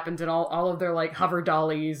that all happens and all of their, hover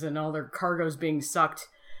dollies and all their cargo's being sucked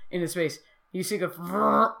into space, you see the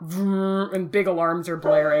and big alarms are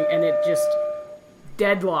blaring, and it just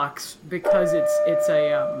deadlocks because it's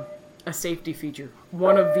a safety feature.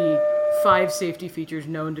 One of the 5 safety features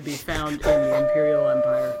known to be found in the Imperial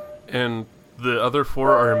Empire. And the other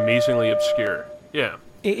 4 are amazingly obscure. Yeah.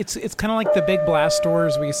 It's kind of like the big blast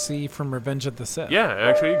doors we see from Revenge of the Sith. Yeah,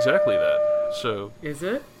 actually exactly that. So... Is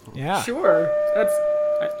it? Yeah. Sure. That's...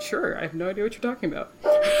 sure, I have no idea what you're talking about.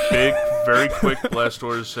 Big, very quick blast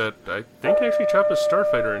doors that I think actually chop a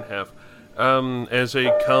starfighter in half. As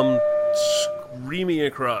they come screaming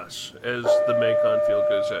across as the Magcon field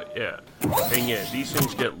goes out. Yeah. And yeah, these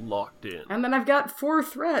things get locked in. And then I've got 4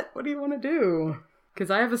 threat. What do you want to do? Because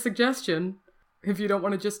I have a suggestion if you don't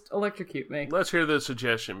want to just electrocute me. Let's hear the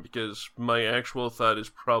suggestion, because my actual thought is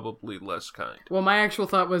probably less kind. Well, my actual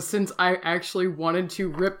thought was, since I actually wanted to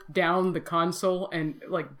rip down the console and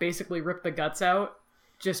like basically rip the guts out,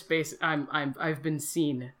 I've been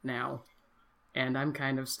seen now, and I'm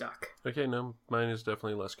kind of stuck. Okay, no, mine is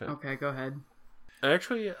definitely less kind. Okay, go ahead.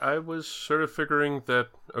 Actually, I was sort of figuring that,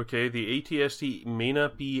 okay, the ATST may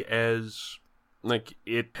not be as, like,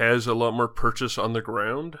 it has a lot more purchase on the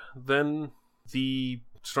ground than the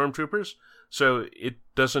stormtroopers, so it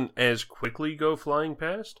doesn't as quickly go flying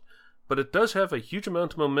past, but it does have a huge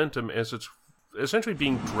amount of momentum as it's essentially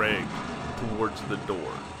being dragged towards the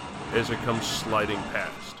door as it comes sliding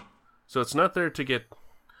past. So it's not there to get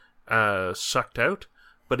sucked out,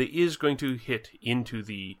 but it is going to hit into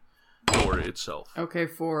the door itself. Okay,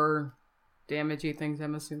 for damagey things,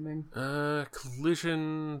 I'm assuming.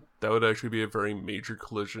 Collision, that would actually be a very major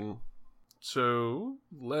collision. So,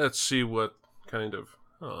 let's see what kind of...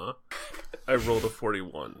 I rolled a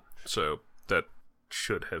 41, so that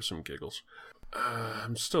should have some giggles.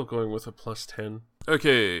 I'm still going with a plus 10.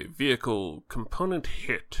 Okay, vehicle component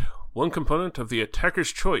hit. One component of the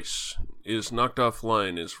attacker's choice is knocked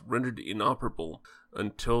offline, is rendered inoperable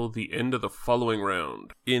until the end of the following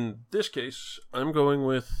round. In this case, I'm going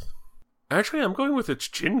with its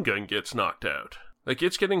chin gun gets knocked out. Like,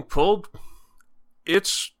 it's getting pulled.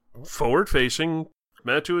 It's forward-facing.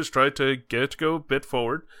 Matu has tried to get it to go a bit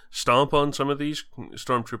forward, stomp on some of these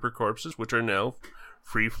stormtrooper corpses, which are now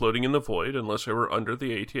free-floating in the void, unless they were under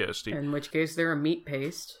the ATST. In which case, they're a meat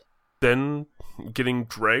paste. Then, getting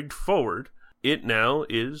dragged forward, it now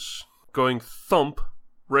is going thump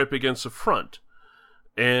right up against the front.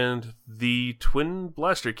 And the twin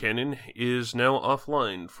blaster cannon is now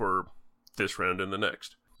offline for this round and the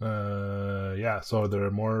next. Yeah, so there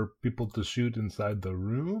are more people to shoot inside the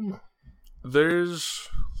room? There's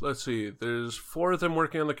 4 of them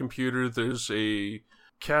working on the computer. There's a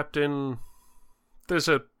captain, there's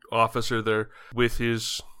an officer there with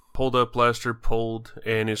his pulled-up blaster pulled,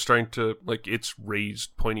 and is trying to, like, it's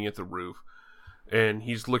raised, pointing at the roof. And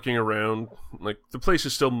he's looking around, like, the place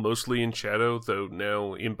is still mostly in shadow, though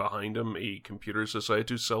now in behind him, a computer has decided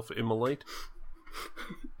to self-immolate.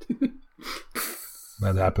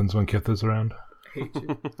 That happens when Kith is around. I hate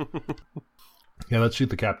you. Yeah, let's shoot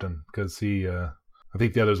the captain, because I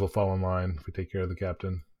think the others will fall in line if we take care of the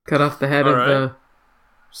captain. Cut off the head All of right. the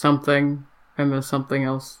something, and the something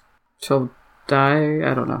else shall die?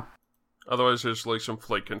 I don't know. Otherwise, there's, like, some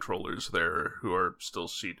flight controllers there who are still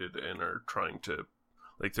seated and are trying to,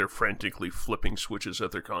 like, they're frantically flipping switches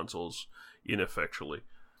at their consoles ineffectually.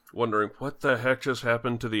 Wondering what the heck just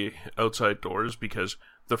happened to the outside doors, because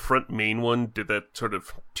the front main one did that sort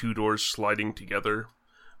of 2 doors sliding together,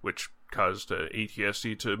 which caused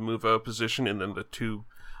ATST to move out of position, and then the 2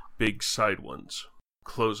 big side ones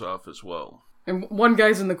close off as well. And one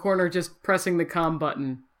guy's in the corner just pressing the comm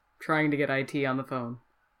button, trying to get IT on the phone.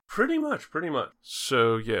 Pretty much.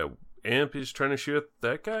 So, yeah, Amp is trying to shoot at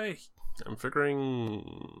that guy. I'm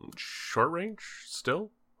figuring short range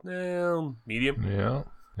still? Medium. Yeah,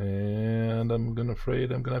 and I'm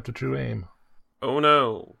afraid I'm going to have to true aim. Oh,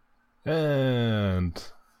 no. And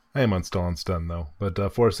I am still on stun, though,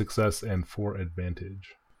 but 4 success and 4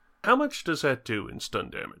 advantage. How much does that do in stun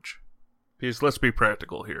damage? Because let's be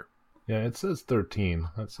practical here. Yeah, it says 13.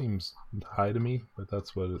 That seems high to me, but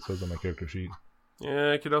that's what it says on my character sheet.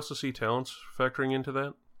 Yeah, I could also see talents factoring into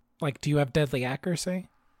that. Like, do you have deadly accuracy?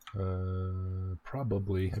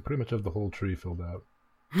 Probably. I pretty much have the whole tree filled out.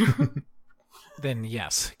 Then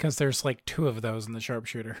yes, because there's like 2 of those in the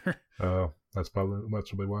sharpshooter. Oh, that's probably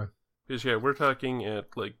why. Because, yeah, we're talking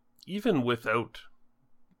at, like, even without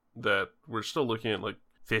that, we're still looking at, like,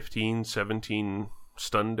 15, 17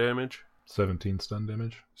 stun damage. 17 stun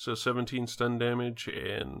damage. So 17 stun damage,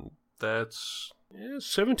 and that's...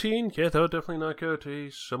 17. Yeah, that would definitely knock out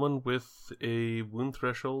someone with a wound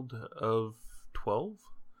threshold of 12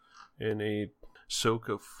 and a soak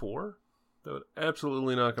of 4. That would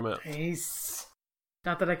absolutely knock him out. Nice.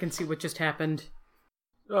 Not that I can see what just happened.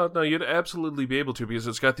 Oh, no, you'd absolutely be able to, because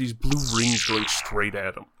it's got these blue rings going straight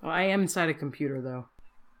at him. Well, I am inside a computer, though.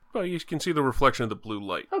 Well, you can see the reflection of the blue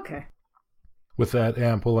light. Okay. With that,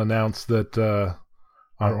 Amp will announce that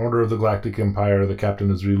on order of the Galactic Empire, the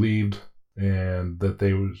captain is relieved, and that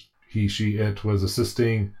it was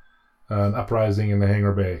assisting an uprising in the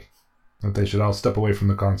hangar bay. That they should all step away from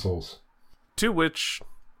the consoles. To which,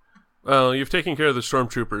 well, you've taken care of the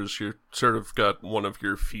stormtroopers. You sort of got one of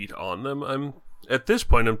your feet on them, I'm At this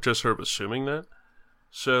point, I'm just sort of assuming that.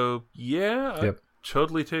 So, yeah, Yep. I'd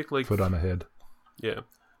totally take, like... Foot on the head. Yeah.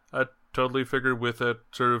 I'd totally figure with that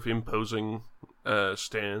sort of imposing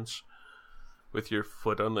stance, with your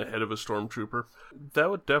foot on the head of a stormtrooper, that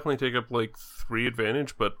would definitely take up, like, 3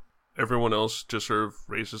 advantage, but everyone else just sort of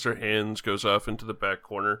raises their hands, goes off into the back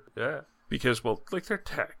corner. Yeah. Because, well, like, they're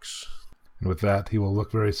techs. And with that, he will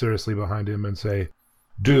look very seriously behind him and say,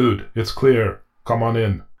 "Dude, it's clear. Come on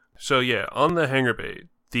in." So yeah, on the hangar bay,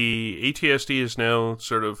 the ATSD is now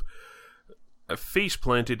sort of face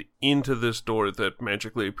planted into this door that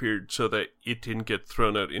magically appeared so that it didn't get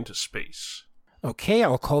thrown out into space. Okay,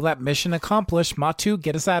 I'll call that mission accomplished. Matu,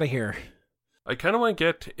 get us out of here. I kind of want to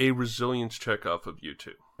get a resilience check off of you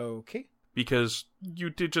two, Okay. because you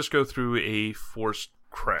did just go through a forced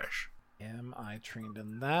crash. Am I trained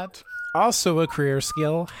in that? Also a career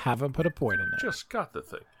skill. Haven't put a point in it. Just got the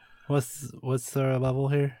thing. What's our level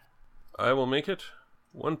here? I will make it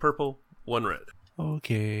 1 purple, 1 red.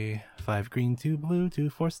 Okay. 5 green, 2 blue,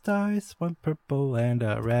 2 force dice, 1 purple, and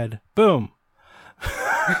a red. Boom!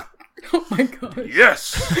 Oh my god.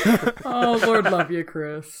 Yes! Oh, Lord love you,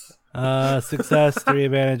 Chris. Success, 3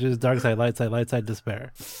 advantages, dark side, light side,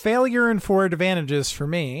 despair. Failure and 4 advantages for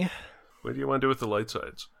me. What do you want to do with the light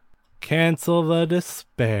sides? Cancel the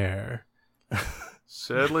despair.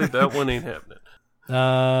 Sadly, that one ain't happening.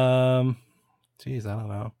 Jeez, I don't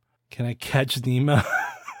know. Can I catch Nima?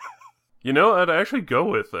 You know, I'd actually go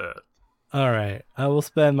with that. All right, I will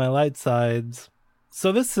spend my light sides.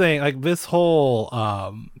 So this thing, like this whole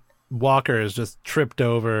walker is just tripped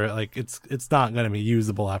over. Like it's not going to be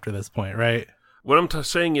usable after this point, right? When I'm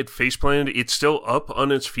saying it faceplanted, it's still up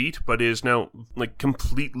on its feet, but is now like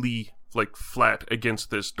completely like flat against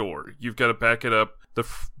this door. You've got to back it up. The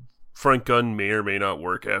front gun may or may not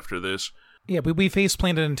work after this. Yeah, but we face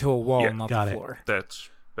planted into a wall, Yeah, not got the it. floor. That's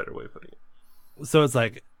a better way of putting it. So it's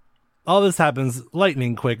like all this happens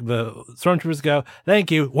lightning quick. The stormtroopers go,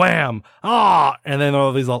 "Thank you," wham, and then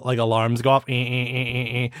all these like alarms go off.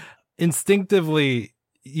 Instinctively,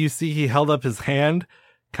 you see he held up his hand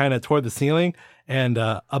kind of toward the ceiling, and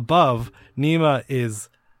above, Nima is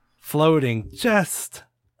floating just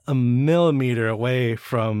a millimeter away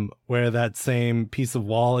from where that same piece of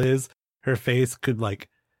wall is. Her face could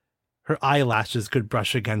her eyelashes could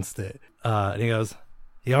brush against it. And he goes,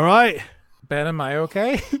 "You all right?" Ben, am I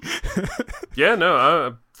okay? Yeah,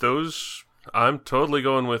 no, I'm totally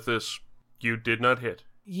going with this. You did not hit.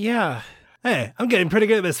 Yeah. Hey, I'm getting pretty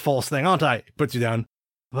good at this false thing, aren't I? Puts you down.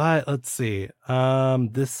 But let's see.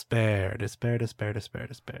 Despair.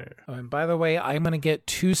 Oh, and by the way, I'm going to get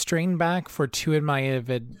 2 strain back for 2 of my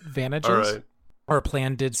advantages. All right. Our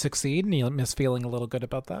plan did succeed. Neil is feeling a little good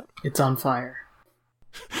about that. It's on fire.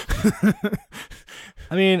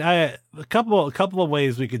 I mean, a couple of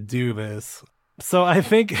ways we could do this. So I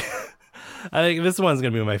think this one's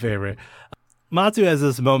gonna be my favorite. Matu has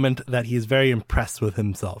this moment that he's very impressed with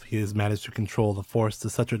himself. He has managed to control the Force to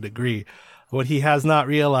such a degree. What he has not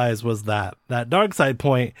realized was that dark side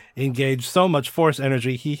point engaged so much Force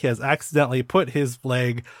energy, he has accidentally put his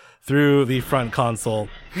leg through the front console,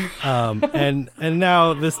 and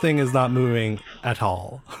now this thing is not moving at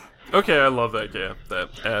all. Okay, I love that. Yeah,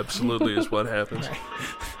 that absolutely is what happens.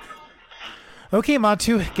 Okay,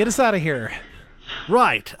 Matu, get us out of here.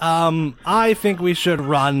 Right. I think we should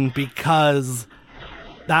run because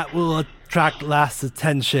that will attract less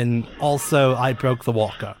attention. Also, I broke the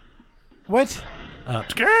walker. What?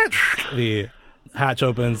 The hatch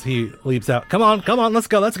opens. He leaps out. Come on, let's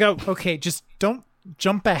go. Okay, just don't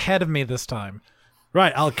jump ahead of me this time.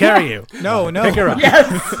 Right, I'll carry you. No. Pick her up.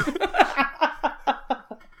 Yes!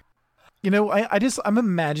 You know, I'm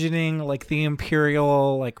imagining like the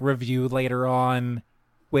Imperial like review later on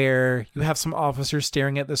where you have some officers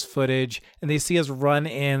staring at this footage and they see us run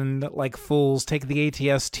in like fools, take the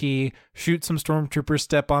ATST, shoot some stormtroopers,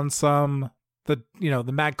 step on some, the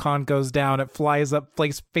MagCon goes down, it flies up,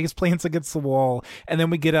 face plants against the wall, and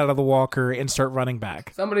then we get out of the walker and start running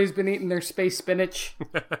back. Somebody's been eating their space spinach.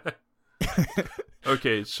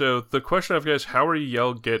 Okay, so the question I've got is, how are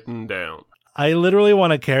y'all getting down? I literally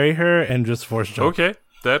want to carry her and just force jump. Okay,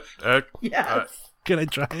 that Yes. Can I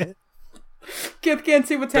try it? Kith can't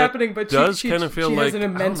see what's happening, but does she kind of feel she like has an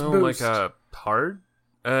immense I don't know, boost. like a hard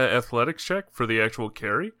athletics check for the actual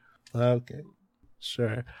carry. Okay,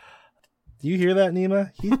 sure. Do you hear that,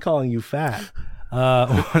 Nima? He's calling you fat.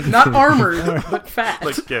 Not armored, but fat.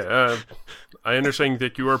 Like, yeah, I understand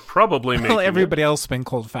that you are probably making. Well, everybody else has been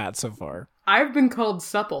called fat so far. I've been called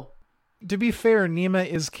supple. To be fair, Nima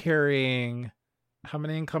is carrying How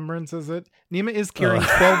many encumbrance is it? Nima is carrying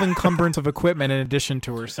 12 encumbrance of equipment in addition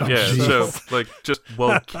to herself. Yeah, so so like just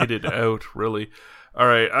well kitted out, really. All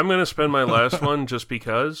right, I'm gonna spend my last one just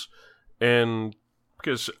because, and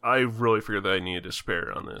because I really figured that I needed to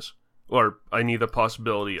spare on this, or I need the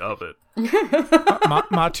possibility of it.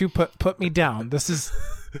 Matu, put me down. This is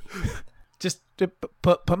just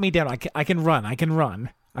put me down. I can run.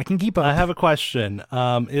 I can keep up. I have a question.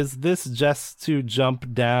 Is this just to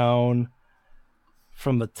jump down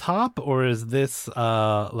from the top, or is this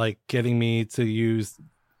like getting me to use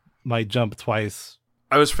my jump twice?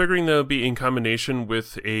 I was figuring that would be in combination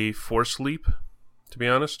with a force leap, to be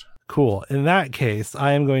honest. Cool. In that case,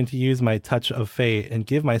 I am going to use my touch of fate and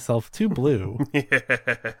give myself 2 blue.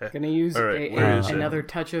 Gonna use All right, where is it? another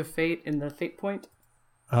touch of fate in the fate point.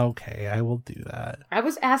 Okay, I will do that. I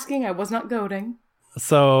was asking, I was not goading.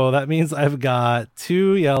 So that means I've got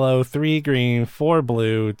 2 yellow, 3 green, 4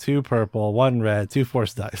 blue, 2 purple, 1 red, 2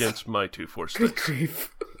 force dice. Against my 2 force Good dice.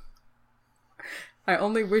 grief. I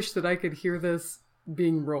only wish that I could hear this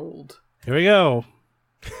being rolled. Here we go.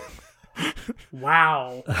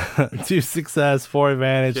 Wow. 2 success, 4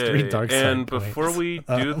 advantage, 3 Okay, dark side and points. before we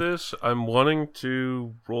do this, I'm wanting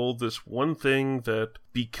to roll this one thing that,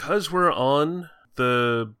 because we're on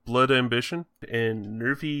the Blood Ambition, and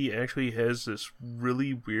Nervy actually has this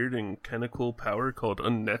really weird and kind of cool power called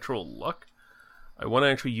Unnatural Luck, I want to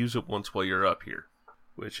actually use it once while you're up here,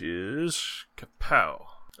 which is kapow.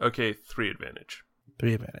 Okay, 3 advantage.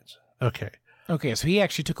 3 advantage. Okay. So he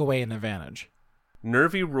actually took away an advantage.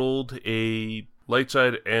 Nervy rolled a light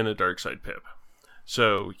side and a dark side pip.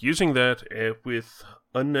 So, using that with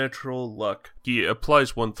Unnatural Luck, he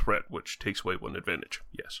applies 1 threat, which takes away 1 advantage.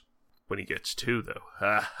 Yes. When he gets 2, though.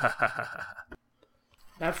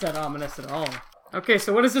 That's not ominous at all. Okay,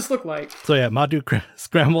 so what does this look like? So yeah, Madu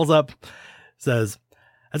scrambles up, says,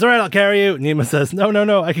 "That's all right, I'll carry you." Nima says,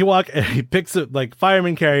 No, I can walk. And he picks up like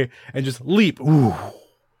fireman carry and just leap. Ooh.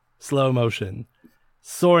 Slow motion.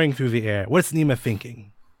 Soaring through the air. What's Nima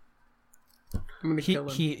thinking? I'm gonna kill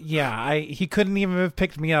him. He couldn't even have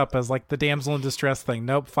picked me up as like the damsel in distress thing.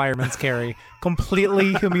 Nope, fireman's carry.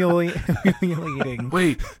 Completely humiliating.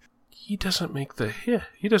 Wait, he doesn't make the hit.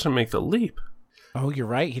 He doesn't make the leap. Oh, you're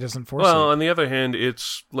right. He doesn't force Well, it. on the other hand,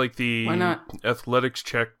 it's like the Why not? athletics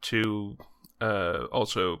check to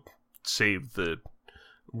also save the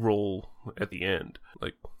roll at the end.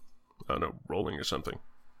 Like, I don't know, rolling or something.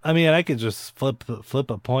 I mean, I could just flip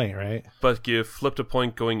a point, right? But you flipped a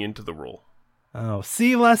point going into the roll. Oh,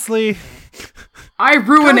 see, Leslie? I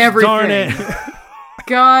ruin everything. Darn it.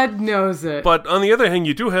 God knows it. But on the other hand,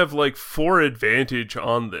 you do have like 4 advantage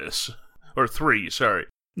on this. Or 3, sorry.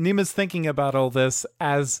 Nima's thinking about all this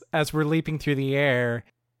as we're leaping through the air,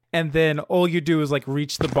 and then all you do is like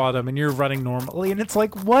reach the bottom and you're running normally, and it's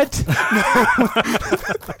like, what?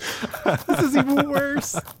 This is even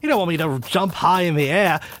worse. You don't want me to jump high in the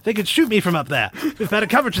air. They could shoot me from up there. There's better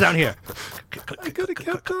coverage down here. I could have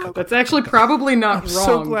kept up. That's actually probably not I'm wrong.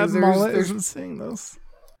 so glad 'cause Mala there's isn't saying this.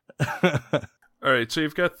 Alright, so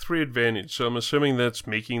you've got 3 advantage, so I'm assuming that's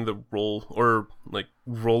making the roll, or like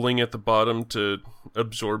rolling at the bottom to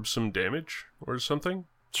absorb some damage or something?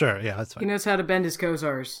 Sure, yeah, that's he fine. knows how to bend his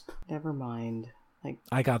Kozars. Never mind. Like,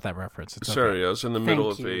 I got that reference. It's Sorry, okay. I was in the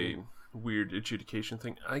middle Thank of a you. weird adjudication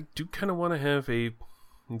thing. I do kind of want to have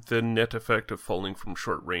the net effect of falling from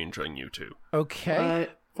short range on you two. Okay.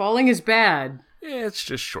 falling is bad. Yeah, it's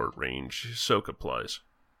just short range. Soak applies.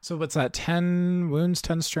 So what's that? 10 wounds,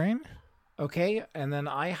 10 strain? Okay, and then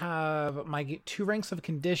I have my 2 ranks of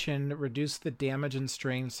condition reduce the damage and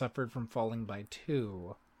strain suffered from falling by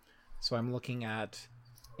 2. So I'm looking at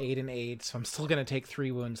 8 and 8, so I'm still going to take 3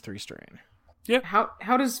 wounds, 3 strain.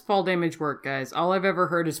 How does fall damage work, guys? All I've ever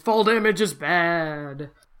heard is fall damage is bad.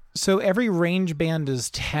 So every range band is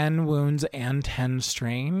 10 wounds and 10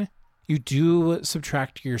 strain. You do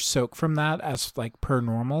subtract your soak from that as like per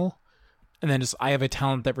normal. And then I have a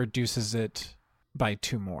talent that reduces it by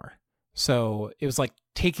 2 more. So it was like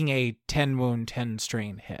taking a 10 wound, 10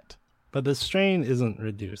 strain hit. But the strain isn't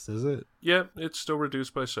reduced, is it? Yeah, it's still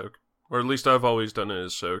reduced by soak. Or at least I've always done it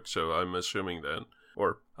as soak, so I'm assuming that.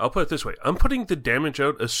 Or I'll put it this way. I'm putting the damage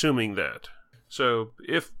out assuming that. So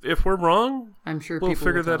if we're wrong, I'm sure we'll people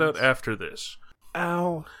figure will that tell out us. after this.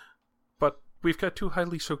 Ow. But we've got 2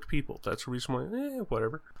 highly soaked people. That's the reason why,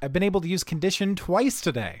 whatever. I've been able to use condition twice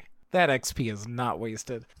today. That XP is not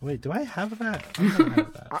wasted. Wait, do I have that? I don't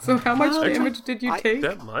have that. So how much Actually, damage did you take?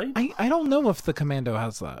 That might. I don't know if the commando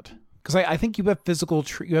has that. Because I think you have physical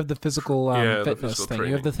you have the physical Yeah, the fitness physical thing. You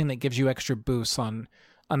training. have the thing that gives you extra boosts on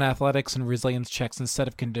athletics and resilience checks instead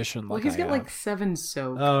of condition. Well, Like he's I got have. like 7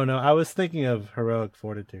 soak. Oh, no, I was thinking of heroic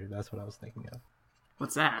fortitude. That's what I was thinking of.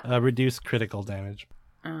 What's that? Reduce critical damage.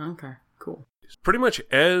 Oh, okay. Cool. Pretty much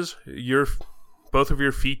as both of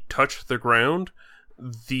your feet touch the ground,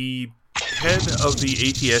 the head of the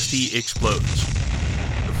ATST explodes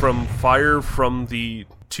from fire from the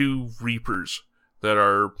two Reapers that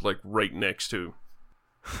are like right next to.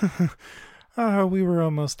 We were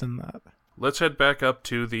almost in that. Let's head back up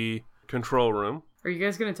to the control room. Are you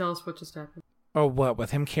guys going to tell us what just happened? Oh, what, with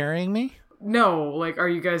him carrying me? No, like, are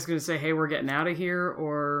you guys going to say, hey, we're getting out of here,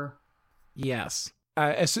 or... Yes.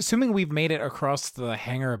 Assuming we've made it across the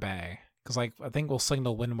hangar bay, because like I think we'll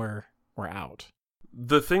signal when we're out.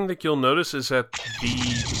 The thing that you'll notice is that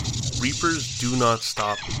the Reapers do not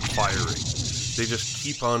stop firing. They just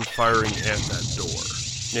keep on firing at that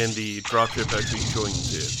door. And the dropship actually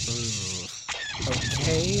joins in.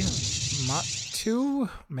 Okay, Matu,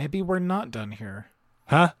 maybe we're not done here.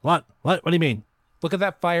 Huh? What? What do you mean? Look at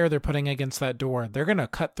that fire they're putting against that door. They're gonna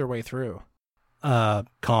cut their way through.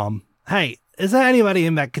 Calm. Hey, is there anybody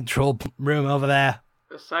in that control room over there?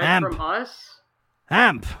 Aside Amp. from us?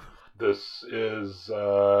 Amp! This is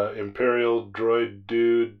Imperial Droid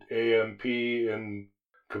Dude AMP in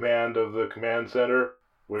command of the command center.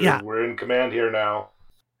 We're in command here now.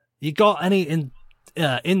 You got any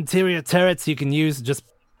interior turrets you can use to just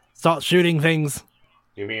start shooting things?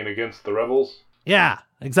 You mean against the rebels? Yeah,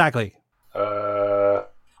 exactly.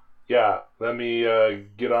 Yeah. Let me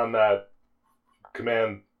get on that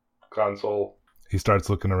command console. He starts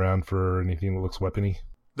looking around for anything that looks weapony.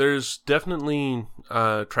 There's definitely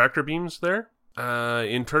tractor beams there.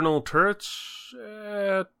 Internal turrets,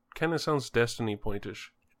 kind of sounds Destiny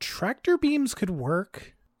pointish. Tractor beams could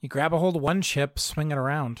work. You grab a hold of one chip, swing it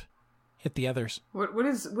around, hit the others. What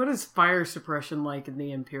is fire suppression like in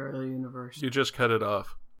the Imperial universe? You just cut it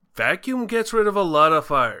off. Vacuum gets rid of a lot of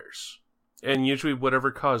fires. And usually whatever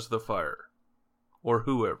caused the fire. Or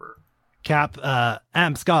whoever. Cap,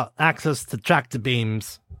 Amp's got access to tractor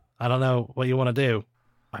beams. I don't know what you want to do.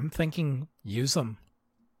 I'm thinking use them.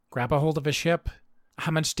 Grab a hold of a ship.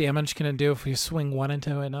 How much damage can it do if we swing one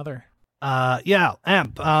into another? Yeah,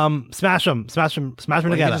 Amp, smash them Or together.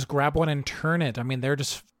 you can just grab one and turn it. I mean, they're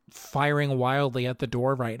just firing wildly at the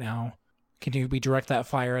door right now. Can you redirect that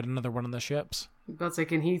fire at another one of the ships? But say,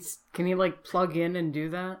 can he like plug in and do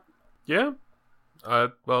that? Yeah.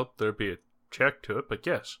 Well, there'd be a check to it, but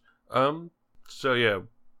yes. So yeah,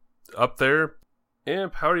 up there.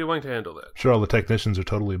 Amp, how are you going to handle that? Sure, all the technicians are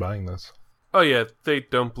totally buying this. Oh yeah, they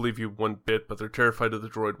don't believe you one bit, but they're terrified of the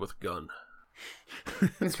droid with a gun. I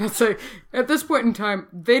was about to say, at this point in time,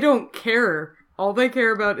 they don't care. All they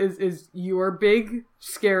care about is you're big,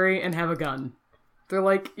 scary, and have a gun. They're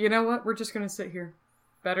like, you know what? We're just going to sit here.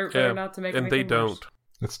 Better not to make anything and they don't. worse.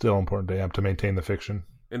 It's still important to Amp to maintain the fiction.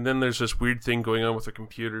 And then there's this weird thing going on with the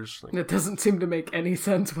computers. It doesn't seem to make any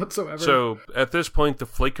sense whatsoever. So, at this point, the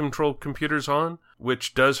flight control computer's on,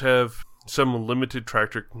 which does have some limited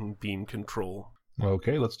tractor beam control.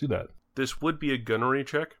 Okay, let's do that. This would be a gunnery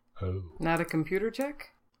check. Oh. Not a computer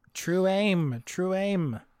check? True aim. True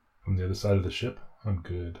aim. From the other side of the ship? I'm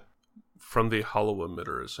good. From the hollow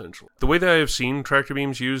emitter, essentially. The way that I have seen tractor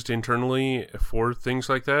beams used internally for things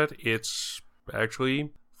like that, it's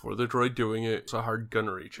actually, for the droid doing it, it's a hard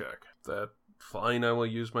gunnery check. That, fine, I will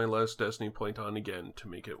use my last Destiny point on again to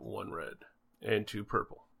make it 1 red and 2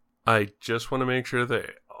 purple. I just want to make sure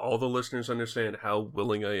that all the listeners understand how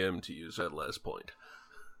willing I am to use that last point.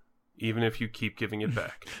 Even if you keep giving it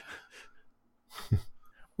back.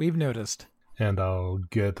 We've noticed. And I'll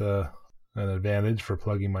get an advantage for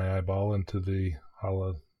plugging my eyeball into the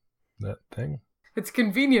hollow net thing. It's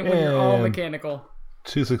convenient when you're all And- mechanical.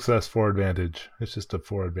 2 success, 4 advantage. It's just a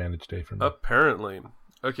 4 advantage day for me. Apparently.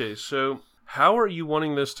 Okay, so how are you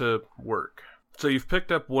wanting this to work? So you've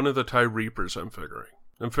picked up one of the TIE Reapers, I'm figuring.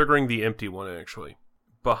 I'm figuring the empty one, actually.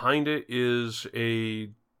 Behind it is a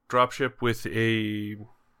dropship with a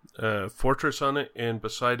fortress on it, and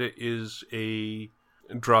beside it is a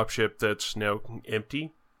dropship that's now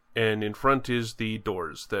empty. And in front is the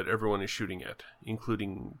doors that everyone is shooting at,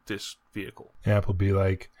 including this vehicle. Amp will be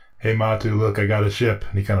like, hey Matu, look, I got a ship.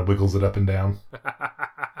 And he kind of wiggles it up and down.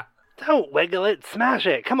 Don't wiggle it, smash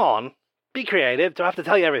it. Come on. Be creative. Do I have to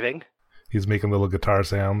tell you everything? He's making little guitar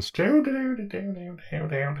sounds. And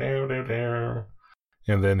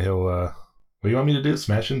then he'll, what do you want me to do?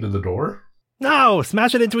 Smash into the door? No,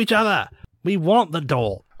 smash it into each other. We want the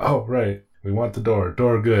door. Oh, right. We want the door.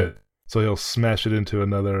 Door good. So he'll smash it into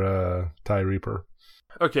another TIE Reaper.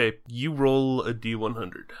 Okay, you roll a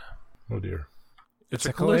D100. Oh, dear. It's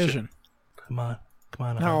a collision. Come on.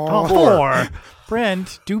 No. Oh, 4.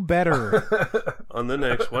 Brent, do better. On the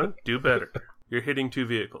next one, do better. You're hitting 2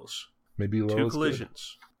 vehicles. Maybe low 2 is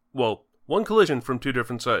collisions. Well, One collision from two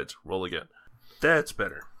different sides. Roll again. That's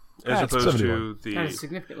better. As That's opposed 71. to That is the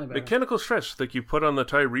significantly better. mechanical stress that you put on the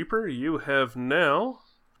TIE Reaper, you have now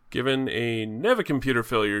given a Navicomputer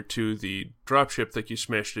failure to the dropship that you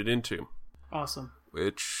smashed it into. Awesome.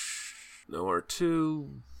 Which, no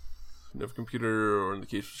R2, Navicomputer, or in the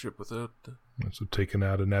case of the ship without... So taking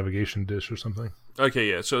out a navigation dish or something. Okay,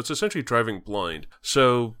 yeah, so it's essentially driving blind.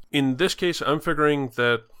 So, in this case, I'm figuring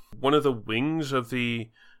that one of the wings of the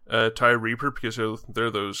TIE Reaper, because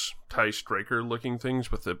they're those TIE Striker-looking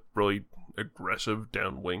things with the really aggressive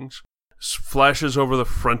down wings, flashes over the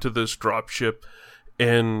front of this dropship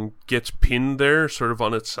and gets pinned there, sort of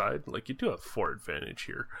on its side. Like, you do have 4 advantage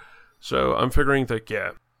here. So, I'm figuring that,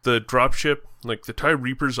 yeah, the dropship, like the TIE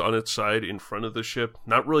Reaper's on its side in front of the ship,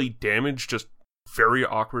 not really damaged, just very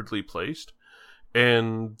awkwardly placed.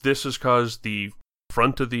 And this has caused the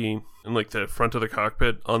front of the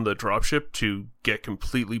cockpit on the dropship to get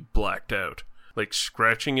completely blacked out, like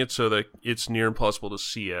scratching it so that it's near impossible to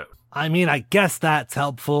see out. I mean, I guess that's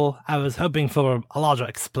helpful. I was hoping for a larger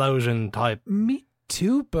explosion type. Me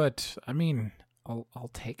too, but I mean, I'll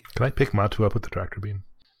take it. Can I pick Matu up with the tractor beam?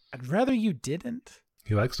 I'd rather you didn't.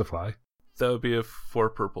 He likes to fly. That would be a 4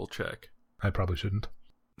 purple check. I probably shouldn't.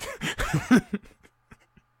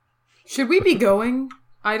 Should we be going?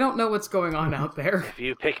 I don't know what's going on out there. If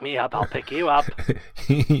you pick me up, I'll pick you up.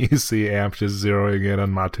 You see Amp just zeroing in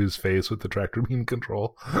on Matu's face with the tractor beam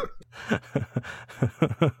control.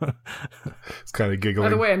 It's kind of giggling. By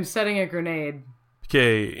the way, I'm setting a grenade.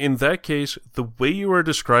 Okay, in that case, the way you are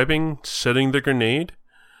describing setting the grenade,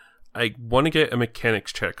 I want to get a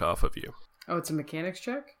mechanics check off of you. Oh, it's a mechanics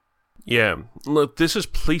check? Yeah, look, this is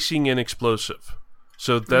placing an explosive,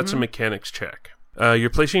 so that's a mechanics check. You're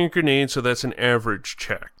placing a grenade, so that's an average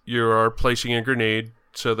check. You are placing a grenade,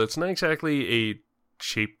 so that's not exactly a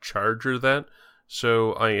shaped charge or that,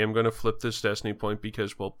 so I am going to flip this destiny point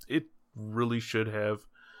because, well, it really should have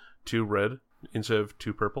 2 red instead of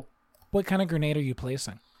 2 purple. What kind of grenade are you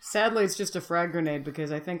placing? Sadly, it's just a frag grenade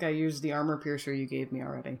because I think I used the armor piercer you gave me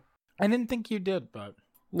already. I didn't think you did, but...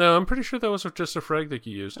 No, I'm pretty sure that was just a frag that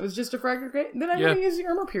you used. It was just a frag grenade? Then I'm going to use the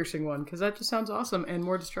armor piercing one because that just sounds awesome and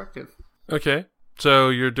more destructive. Okay, so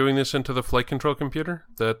you're doing this into the flight control computer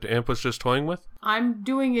that Amp was just toying with? I'm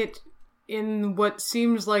doing it in what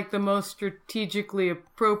seems like the most strategically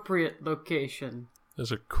appropriate location.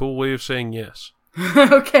 That's a cool way of saying yes.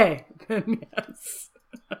 Okay, then yes.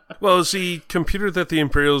 Well, it's the computer that the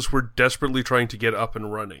Imperials were desperately trying to get up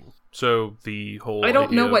and running. So the whole I don't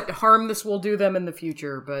idea know of- what harm this will do them in the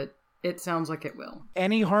future, but it sounds like it will.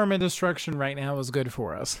 Any harm and destruction right now is good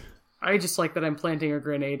for us. I just like that I'm planting a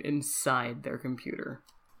grenade inside their computer.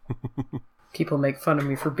 People make fun of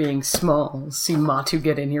me for being small. See Matu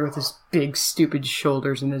get in here with his big, stupid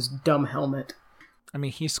shoulders and his dumb helmet. I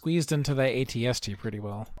mean, he squeezed into the ATST pretty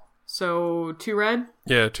well. So, 2 red?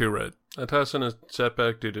 Yeah, 2 red. A toss and a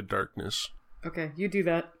setback due to darkness. Okay, you do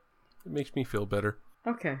that. It makes me feel better.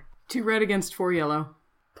 Okay. 2 red against 4 yellow.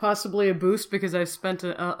 Possibly a boost because I've spent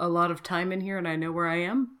a lot of time in here and I know where I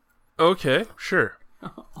am. Okay, sure.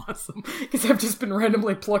 Awesome. Because I've just been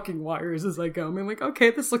randomly plucking wires as I go. I'm like, okay,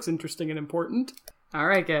 this looks interesting and important.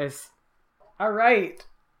 Alright, guys. Alright.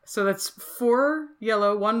 So that's 4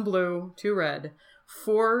 yellow, 1 blue, 2 red.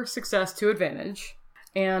 4 success, 2 advantage.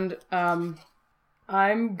 And,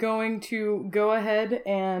 I'm going to go ahead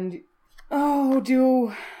and,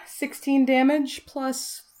 do 16 damage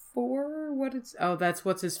plus 4? That's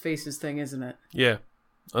what's his face's thing, isn't it? Yeah.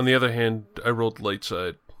 On the other hand, I rolled light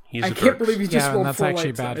side. He's I a can't dark believe you just Yeah, rolled and that's 4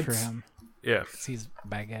 actually light bad for sides. him. Yeah. 'Cause he's a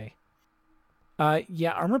bad guy.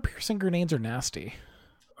 Yeah, armor-piercing grenades are nasty.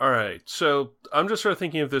 Alright, so I'm just sort of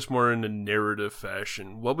thinking of this more in a narrative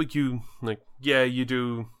fashion. What would you, you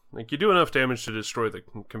do enough damage to destroy the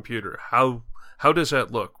computer. How does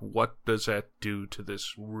that look? What does that do to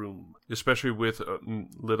this room? Especially with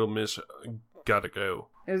Little Miss gotta go.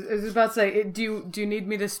 I was about to say, do you need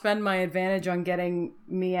me to spend my advantage on getting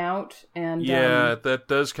me out? And Yeah, that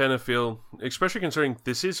does kind of feel, especially considering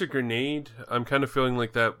this is a grenade, I'm kind of feeling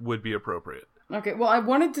like that would be appropriate. Okay, well, I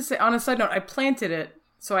wanted to say, on a side note, I planted it,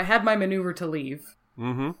 so I had my maneuver to leave.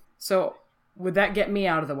 Mm-hmm. So, would that get me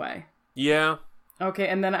out of the way? Yeah. Okay,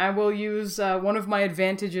 and then I will use one of my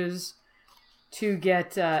advantages to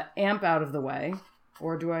get Amp out of the way.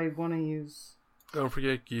 Or do I want to use... Don't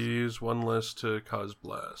forget you use 1 less to cause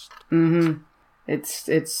blast. Mm-hmm.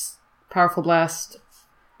 It's Powerful Blast.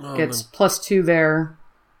 Oh, Gets +2 there.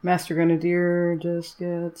 Master Grenadier just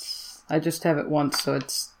gets... I just have it once, so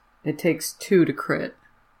it takes 2 to crit.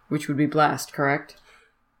 Which would be Blast, correct?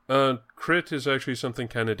 Crit is actually something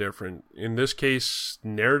kind of different. In this case,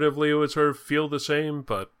 narratively it would sort of feel the same,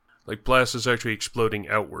 but Like, blast is actually exploding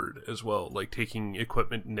outward as well, like taking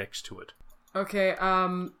equipment next to it. Okay,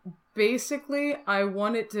 basically, I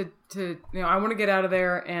want it to I want to get out of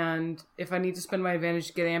there, and if I need to spend my advantage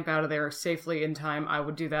to get Amp out of there safely in time, I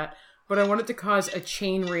would do that. But I want it to cause a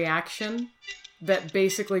chain reaction that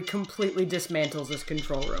basically completely dismantles this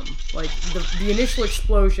control room. Like, the initial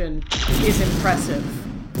explosion is impressive,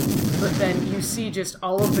 but then you see just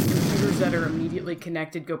all of the computers that are immediately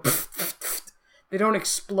connected go they don't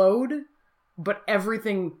explode, but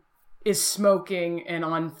everything is smoking and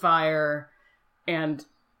on fire, and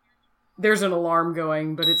there's an alarm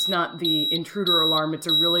going, but it's not the intruder alarm. It's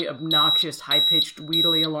a really obnoxious, high-pitched,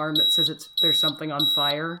 wheedly alarm that says there's something on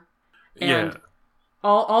fire. And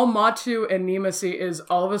all Matu and Nima see is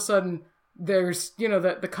all of a sudden there's,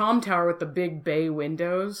 the comm tower with the big bay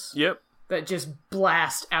windows. Yep. That just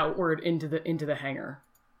blast outward into the hangar.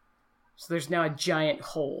 So there's now a giant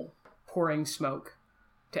hole pouring smoke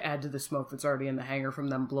to add to the smoke that's already in the hangar from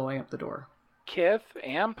them blowing up the door. Kith,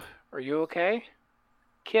 Amp, are you okay?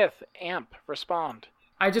 Kith, Amp, respond.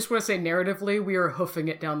 I just want to say, narratively, we are hoofing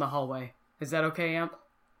it down the hallway. Is that okay, Amp?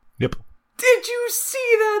 Yep. Did you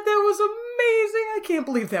see that? That was amazing. I can't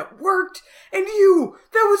believe that worked. And that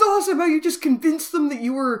was awesome how you just convinced them that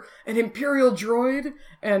you were an Imperial droid.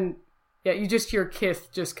 And yeah, you just hear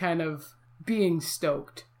Kith just kind of being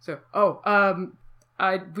stoked. So,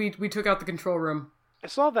 we took out the control room. I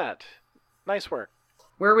saw that. Nice work.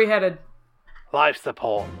 Where are we headed? Life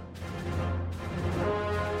support.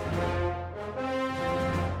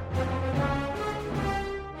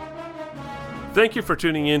 Thank you for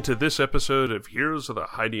tuning in to this episode of Heroes of the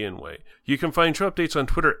Hydian Way. You can find show updates on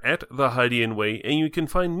Twitter at The Hydian Way, and you can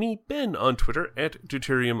find me, Ben, on Twitter at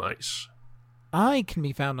Deuterium Ice. I can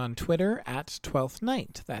be found on Twitter at 12th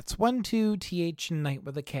Night. That's 12th Night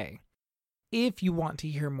with a K. If you want to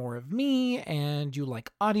hear more of me, and you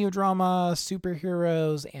like audio drama,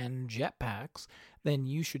 superheroes, and jetpacks, then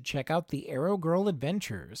you should check out the Arrow Girl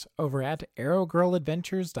Adventures over at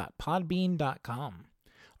arrowgirladventures.podbean.com.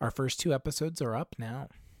 Our first 2 episodes are up now.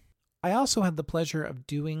 I also had the pleasure of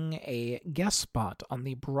doing a guest spot on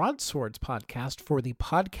the Broadswords podcast for the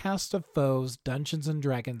Podcast of Foes Dungeons &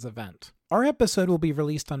 Dragons event. Our episode will be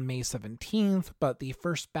released on May 17th, but the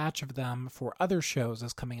first batch of them for other shows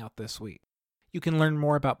is coming out this week. You can learn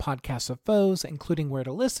more about Podcasts of Foes, including where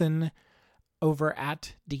to listen, over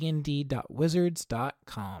at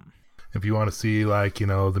dnd.wizards.com. If you want to see,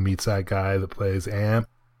 the meat sack guy that plays Amp,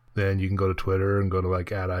 then you can go to Twitter and go to,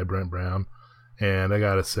 @iBrentBrown. And I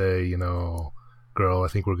gotta say, girl, I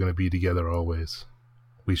think we're gonna be together always.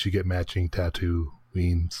 We should get matching tattoo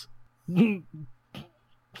weens.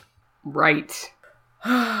 Right.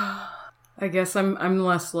 I guess I'm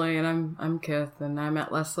Leslie, and I'm Kith, and I'm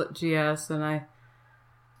at Leslie GS, and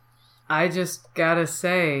I just gotta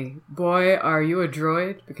say, boy, are you a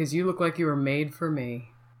droid? Because you look like you were made for me.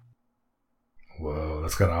 Whoa,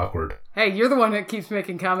 that's kind of awkward. Hey, you're the one that keeps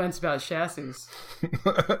making comments about chassis.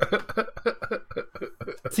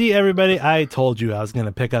 See, everybody, I told you I was going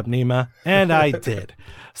to pick up Nima, and I did.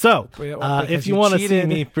 So, if you want to see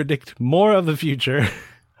me predict more of the future,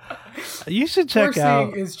 you should check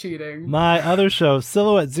out is cheating. My other show,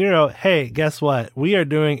 Silhouette Zero. Hey, guess what? We are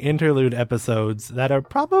doing interlude episodes that are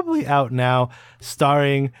probably out now,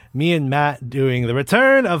 starring me and Matt doing the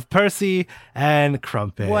return of Percy and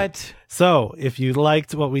Crumpet. What? So, if you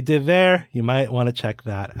liked what we did there, you might want to check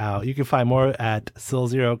that out. You can find more at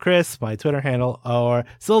SillZeroChris, my Twitter handle, or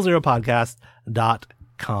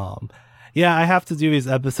SillZeroPodcast.com. Yeah, I have to do these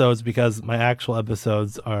episodes because my actual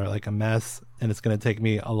episodes are like a mess, and it's going to take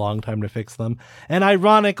me a long time to fix them. And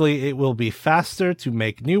ironically, it will be faster to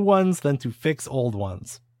make new ones than to fix old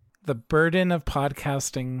ones. The burden of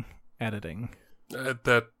podcasting editing.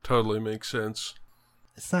 That totally makes sense.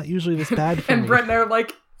 It's not usually this bad for and me. Brent and I are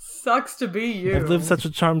like, sucks to be you. I've lived such a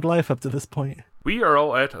charmed life up to this point. We are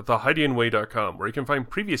all at thehydianway.com, where you can find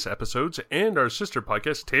previous episodes and our sister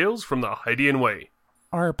podcast, Tales from the Hydian Way.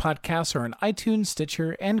 Our podcasts are on iTunes,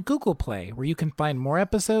 Stitcher, and Google Play, where you can find more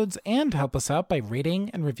episodes and help us out by rating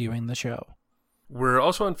and reviewing the show. We're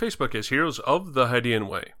also on Facebook as Heroes of the Hydian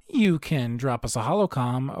Way. You can drop us a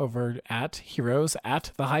holocom over at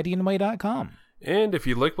heroes@thehydianway.com. And if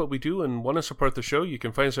you like what we do and want to support the show, you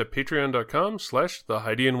can find us at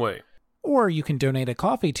patreon.com/thehydianway. Or you can donate a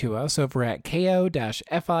coffee to us over at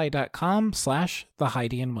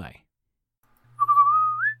ko-fi.com/thehydianway.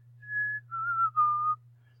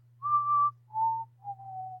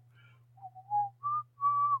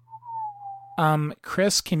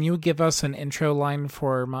 Chris, can you give us an intro line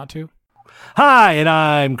for Matu? Hi, and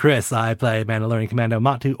I'm Chris. I play Mandalorian Commando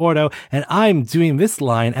Matu Ordo, and I'm doing this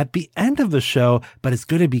line at the end of the show, but it's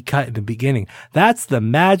going to be cut in the beginning. That's the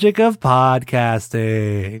magic of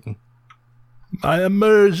podcasting. My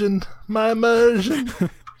immersion.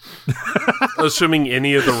 Assuming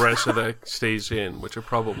any of the rest of that stays in, which it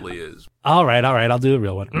probably is. All right, I'll do a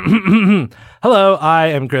real one. Hello, I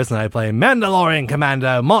am Chris, and I play Mandalorian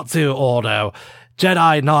Commando Matu Ordo,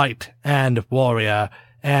 Jedi Knight and Warrior,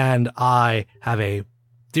 and I have a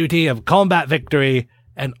duty of combat victory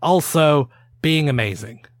and also being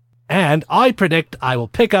amazing. And I predict I will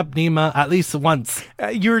pick up Nima at least once.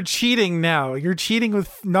 You're cheating now. You're cheating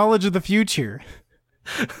with knowledge of the future.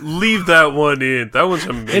 Leave that one in. That one's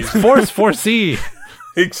amazing. It's Force 4C.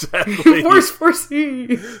 Exactly. Force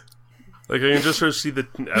 4C. Like, I can just sort of see the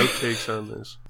outtakes on this.